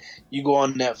you go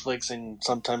on Netflix and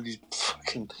sometimes you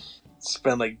fucking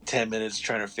spend like 10 minutes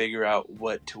trying to figure out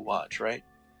what to watch, right?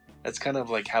 That's kind of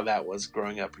like how that was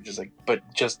growing up, but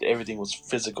just everything was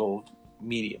physical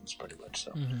mediums, pretty much.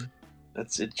 So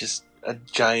that's it, just a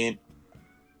giant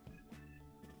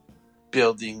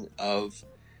building of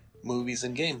movies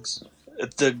and games.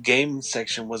 The game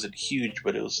section wasn't huge,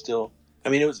 but it was still, I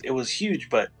mean, it was huge,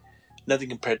 but nothing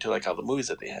compared to like all the movies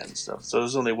that they had and stuff. So there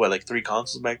was only what, like 3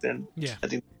 consoles back then. Yeah, I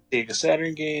think Sega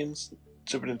Saturn games,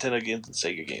 Super Nintendo games, and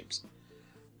Sega games.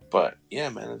 But yeah,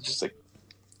 man, it's just like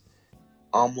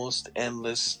almost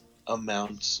endless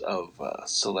amounts of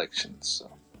selections.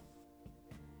 So,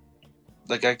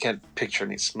 like, I can't picture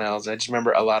any smells. I just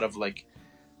remember a lot of like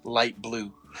light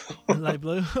blue. light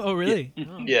blue. Oh, really? Yeah,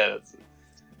 Oh. yeah,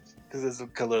 because it's the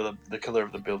color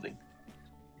of the building.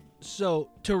 So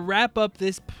to wrap up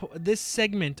this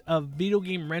segment of video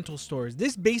game rental stores,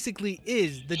 this basically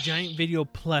is the Giant Video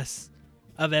Plus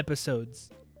of episodes.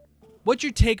 What's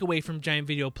your takeaway from Giant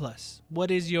Video Plus?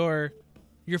 What is your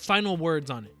final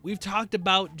words on it? We've talked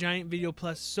about Giant Video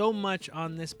Plus so much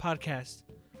on this podcast.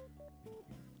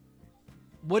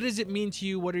 What does it mean to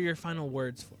you? What are your final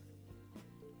words for it?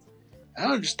 I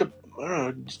don't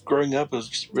know. Just growing up, it was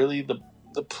just really the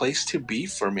place to be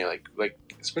for me. Like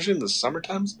especially in the summer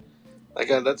times. Like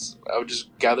I would just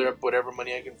gather up whatever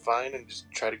money I can find and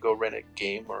just try to go rent a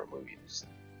game or a movie.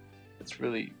 It's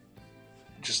really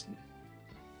just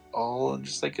all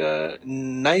just like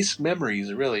nice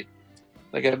memories, really.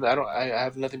 Like I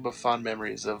have nothing but fond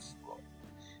memories of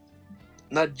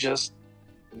not just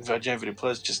Giant Video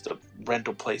Plus, just the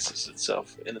rental places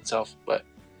itself, but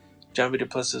Giant Video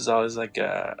Plus is always like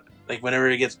whenever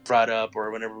it gets brought up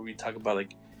or whenever we talk about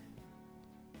like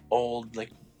old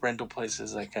like rental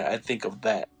places, like I think of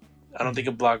that. I don't think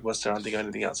of Blockbuster. I don't think of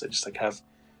anything else. I just like have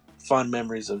fond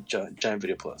memories of Giant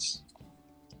Video Plus.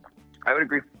 I would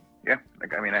agree. Yeah,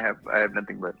 like I mean, I have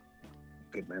nothing but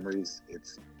good memories.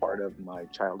 It's part of my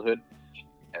childhood.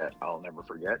 I'll never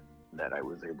forget that I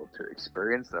was able to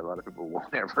experience that a lot of people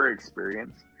won't ever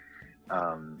experience.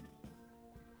 I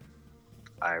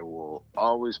will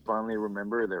always fondly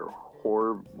remember their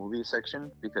horror movie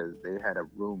section because they had a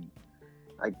room,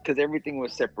 like, because everything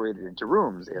was separated into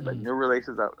rooms. They had like new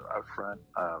releases out front,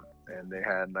 and they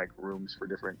had like rooms for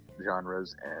different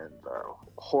genres. And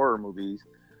horror movies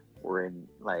were in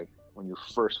like when you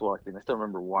first walked in. I still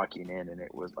remember walking in, and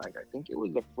it was like I think it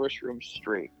was the first room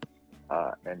straight,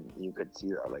 and you could see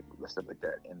like stuff like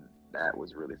that, and that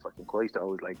was really fucking cool. I used to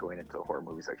always like going into the horror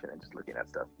movie section and just looking at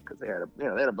stuff because they had a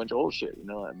bunch of old shit. You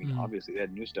know, I mean, obviously they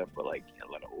had new stuff, but like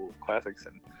a lot of old classics.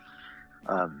 And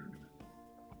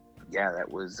yeah, that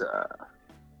was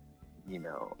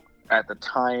at the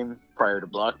time prior to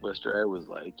Blockbuster, I was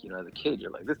like, as a kid, you're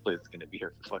like, this place is gonna be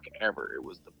here for fucking ever. It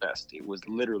was the best. It was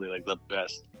literally like the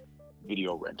best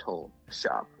video rental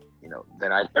shop,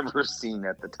 that I'd ever seen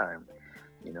at the time.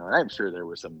 And I'm sure there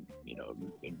were some,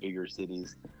 in bigger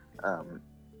cities,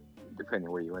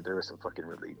 depending where you went, there were some fucking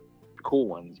really cool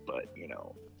ones, but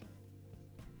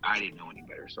I didn't know any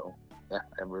better. So yeah,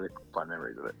 I have really fond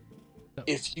memories of it.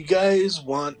 If you guys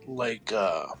want like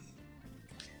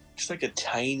just like a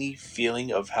tiny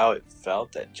feeling of how it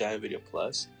felt at Giant Video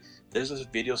Plus, there's this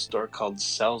video store called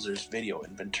Selzer's Video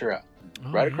in Ventura,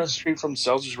 right across the street from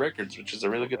Selzer's Records, which is a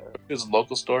really good, it's a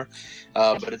local store,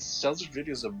 but it's Selzer's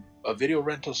Video is a video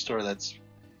rental store that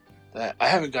I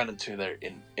haven't gone into there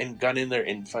gone in there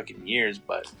in fucking years,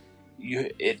 but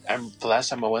the last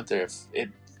time I went there, it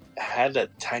had a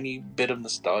tiny bit of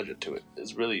nostalgia to it.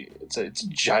 It's a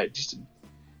giant, just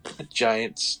a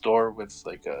giant store with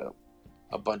like a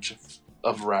bunch of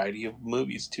a variety of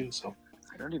movies too. So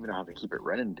I don't even know how they keep it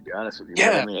running, to be honest with you.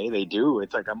 Yeah, I mean, hey, they do.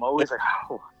 It's like I'm always like,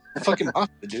 how? Fucking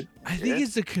awesome, dude. I think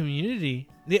it's the community.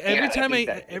 Every time I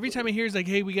hear it's like,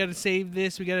 hey, we got to save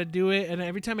this, we got to do it, and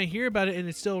every time I hear about it, and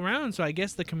it's still around, so I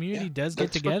guess the community does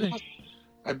get together.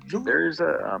 There's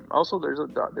a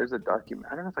document.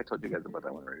 I don't know if I told you guys about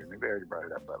that one already. Maybe I already brought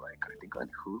it up, but like I think on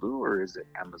Hulu or is it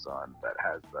Amazon that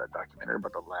has the documentary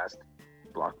about the last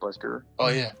Blockbuster. Oh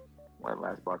yeah. One of the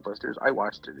last Blockbusters. I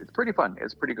watched it. It's pretty fun.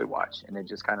 It's a pretty good watch, and it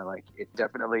just kind of like it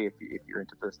definitely if you're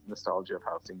into this nostalgia of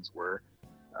how things were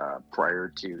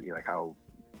prior to like how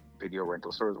video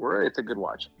rental stores were, it's a good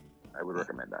watch. I would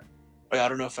recommend that. I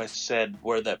don't know if I said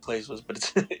where that place was,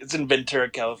 but it's in Ventura,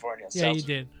 California. Yeah, South. you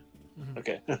did. Mhm.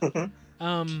 Okay.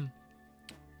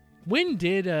 When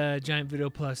did Giant Video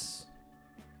Plus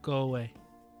go away?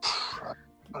 I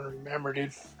don't remember,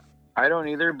 dude. I don't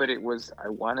either, but it was. I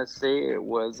want to say it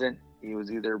wasn't. It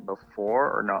was either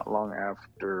before or not long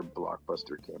after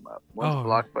Blockbuster came up. Once Oh.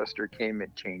 Blockbuster came,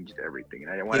 it changed everything.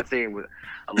 And I want to say it was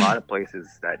a lot of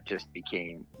places that just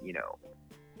became,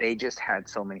 they just had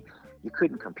so many. You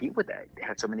couldn't compete with that. They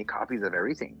had so many copies of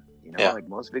everything. Yeah. Like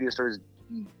most video stores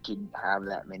didn't have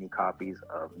that many copies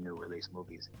of new release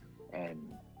movies.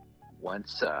 And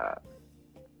once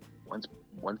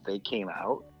they came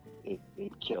out, it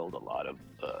killed a lot of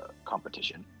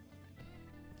competition.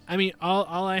 I mean,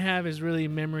 all I have is really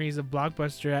memories of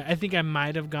Blockbuster. I think I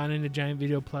might have gone into Giant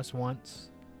Video Plus once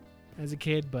as a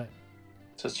kid, but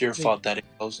So it's your fault that it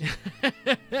closed. for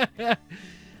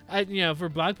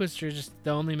Blockbuster, just the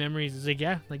only memories is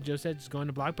like Joe said, just going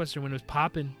to Blockbuster when it was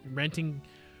popping, renting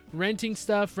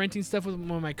stuff with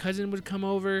when my cousin would come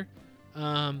over.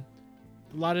 A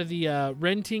lot of the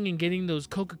renting and getting those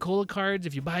Coca-Cola cards.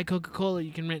 If you buy Coca-Cola,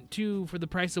 you can rent 2 for the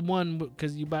price of 1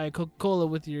 because you buy a Coca-Cola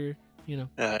with your,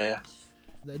 Yeah.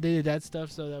 They did that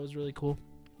stuff, so that was really cool.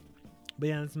 But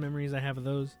yeah, that's the memories I have of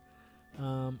those.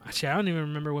 Actually, I don't even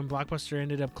remember when Blockbuster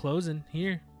ended up closing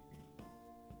here.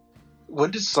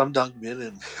 When did Slumdog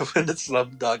Millionaire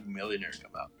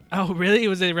come out? Oh, really?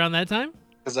 Was it around that time?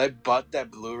 Because I bought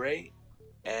that Blu-ray,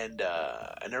 and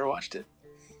I never watched it.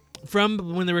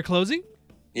 From when they were closing?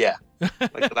 Yeah,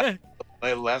 like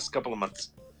the last couple of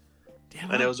months.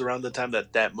 Damn, And it was around the time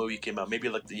that movie came out, maybe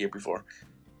like the year before.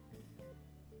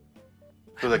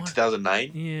 It was like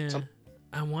 2009. Yeah. Something.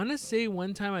 I want to say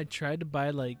one time I tried to buy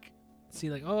I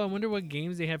wonder what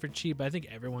games they have for cheap. I think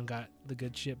everyone got the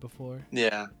good shit before.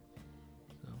 Yeah.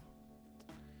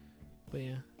 But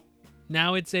yeah.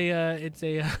 Now it's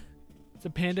a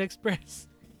Panda Express.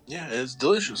 Yeah, it's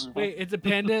delicious. Wait, it's a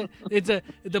Panda. The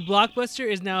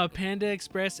Blockbuster is now a Panda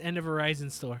Express and a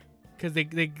Verizon store because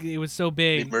it was so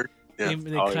big. They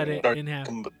cut it in half.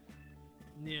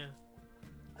 Yeah.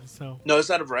 So. No, it's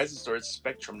not a Verizon store. It's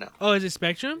Spectrum now. Oh, is it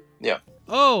Spectrum? Yeah.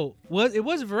 Oh, it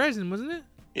was Verizon, wasn't it?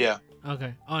 Yeah.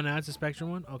 Okay. Oh, now it's a Spectrum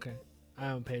one? Okay. I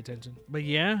don't pay attention. But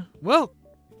yeah, well,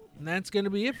 that's going to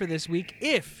be it for this week.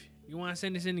 If you want to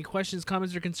send us any questions,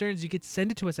 comments, or concerns, you can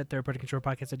send it to us at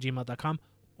thirdpartycontrollerpodcast@gmail.com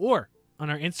or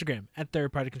on our Instagram at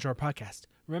thirdpartycontrollerpodcast.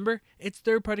 Remember, it's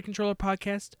Third Party Controller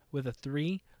Podcast with a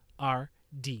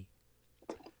 3RD.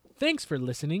 Thanks for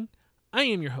listening. I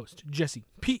am your host, Jesse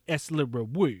P.S. Libra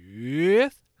with...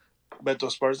 Beto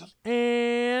Esparza.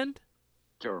 And...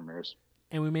 Joe Ramirez.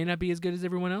 And we may not be as good as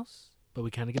everyone else, but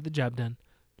we kind of get the job done.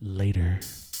 Later.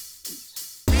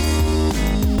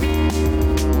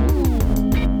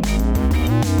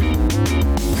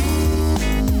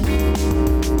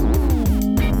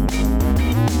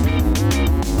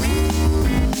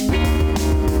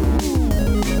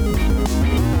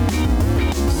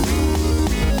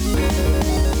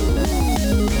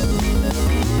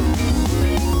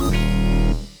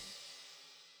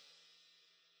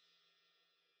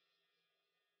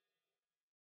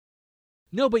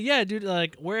 No, but yeah, dude,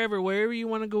 like wherever you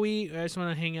want to go eat, I just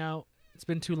want to hang out. It's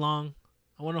been too long.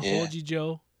 I want to hold you,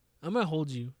 Joe. I'm going to hold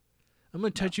you. I'm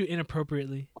going to touch you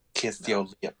inappropriately. Kiss your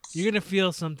lips. You're going to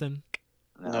feel something.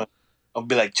 No. I'll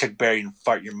be like Chuck Berry and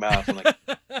fart your mouth and like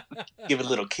give it a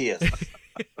little kiss.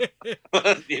 You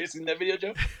ever seen that video,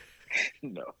 Joe?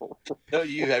 No. No, have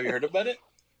you heard about it?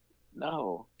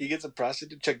 No. He gets a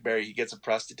prostitute, Chuck Berry, he gets a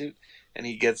prostitute and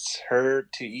he gets her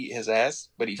to eat his ass,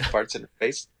 but he farts in her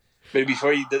face. But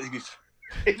before he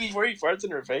farts in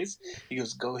her face, he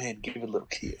goes, "Go ahead and give it a little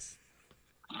kiss."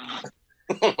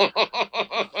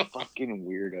 Fucking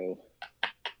weirdo.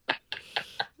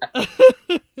 So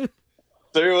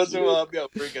every once in a while, I'll be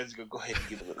out for you guys. Go ahead and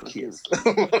give it a little kiss.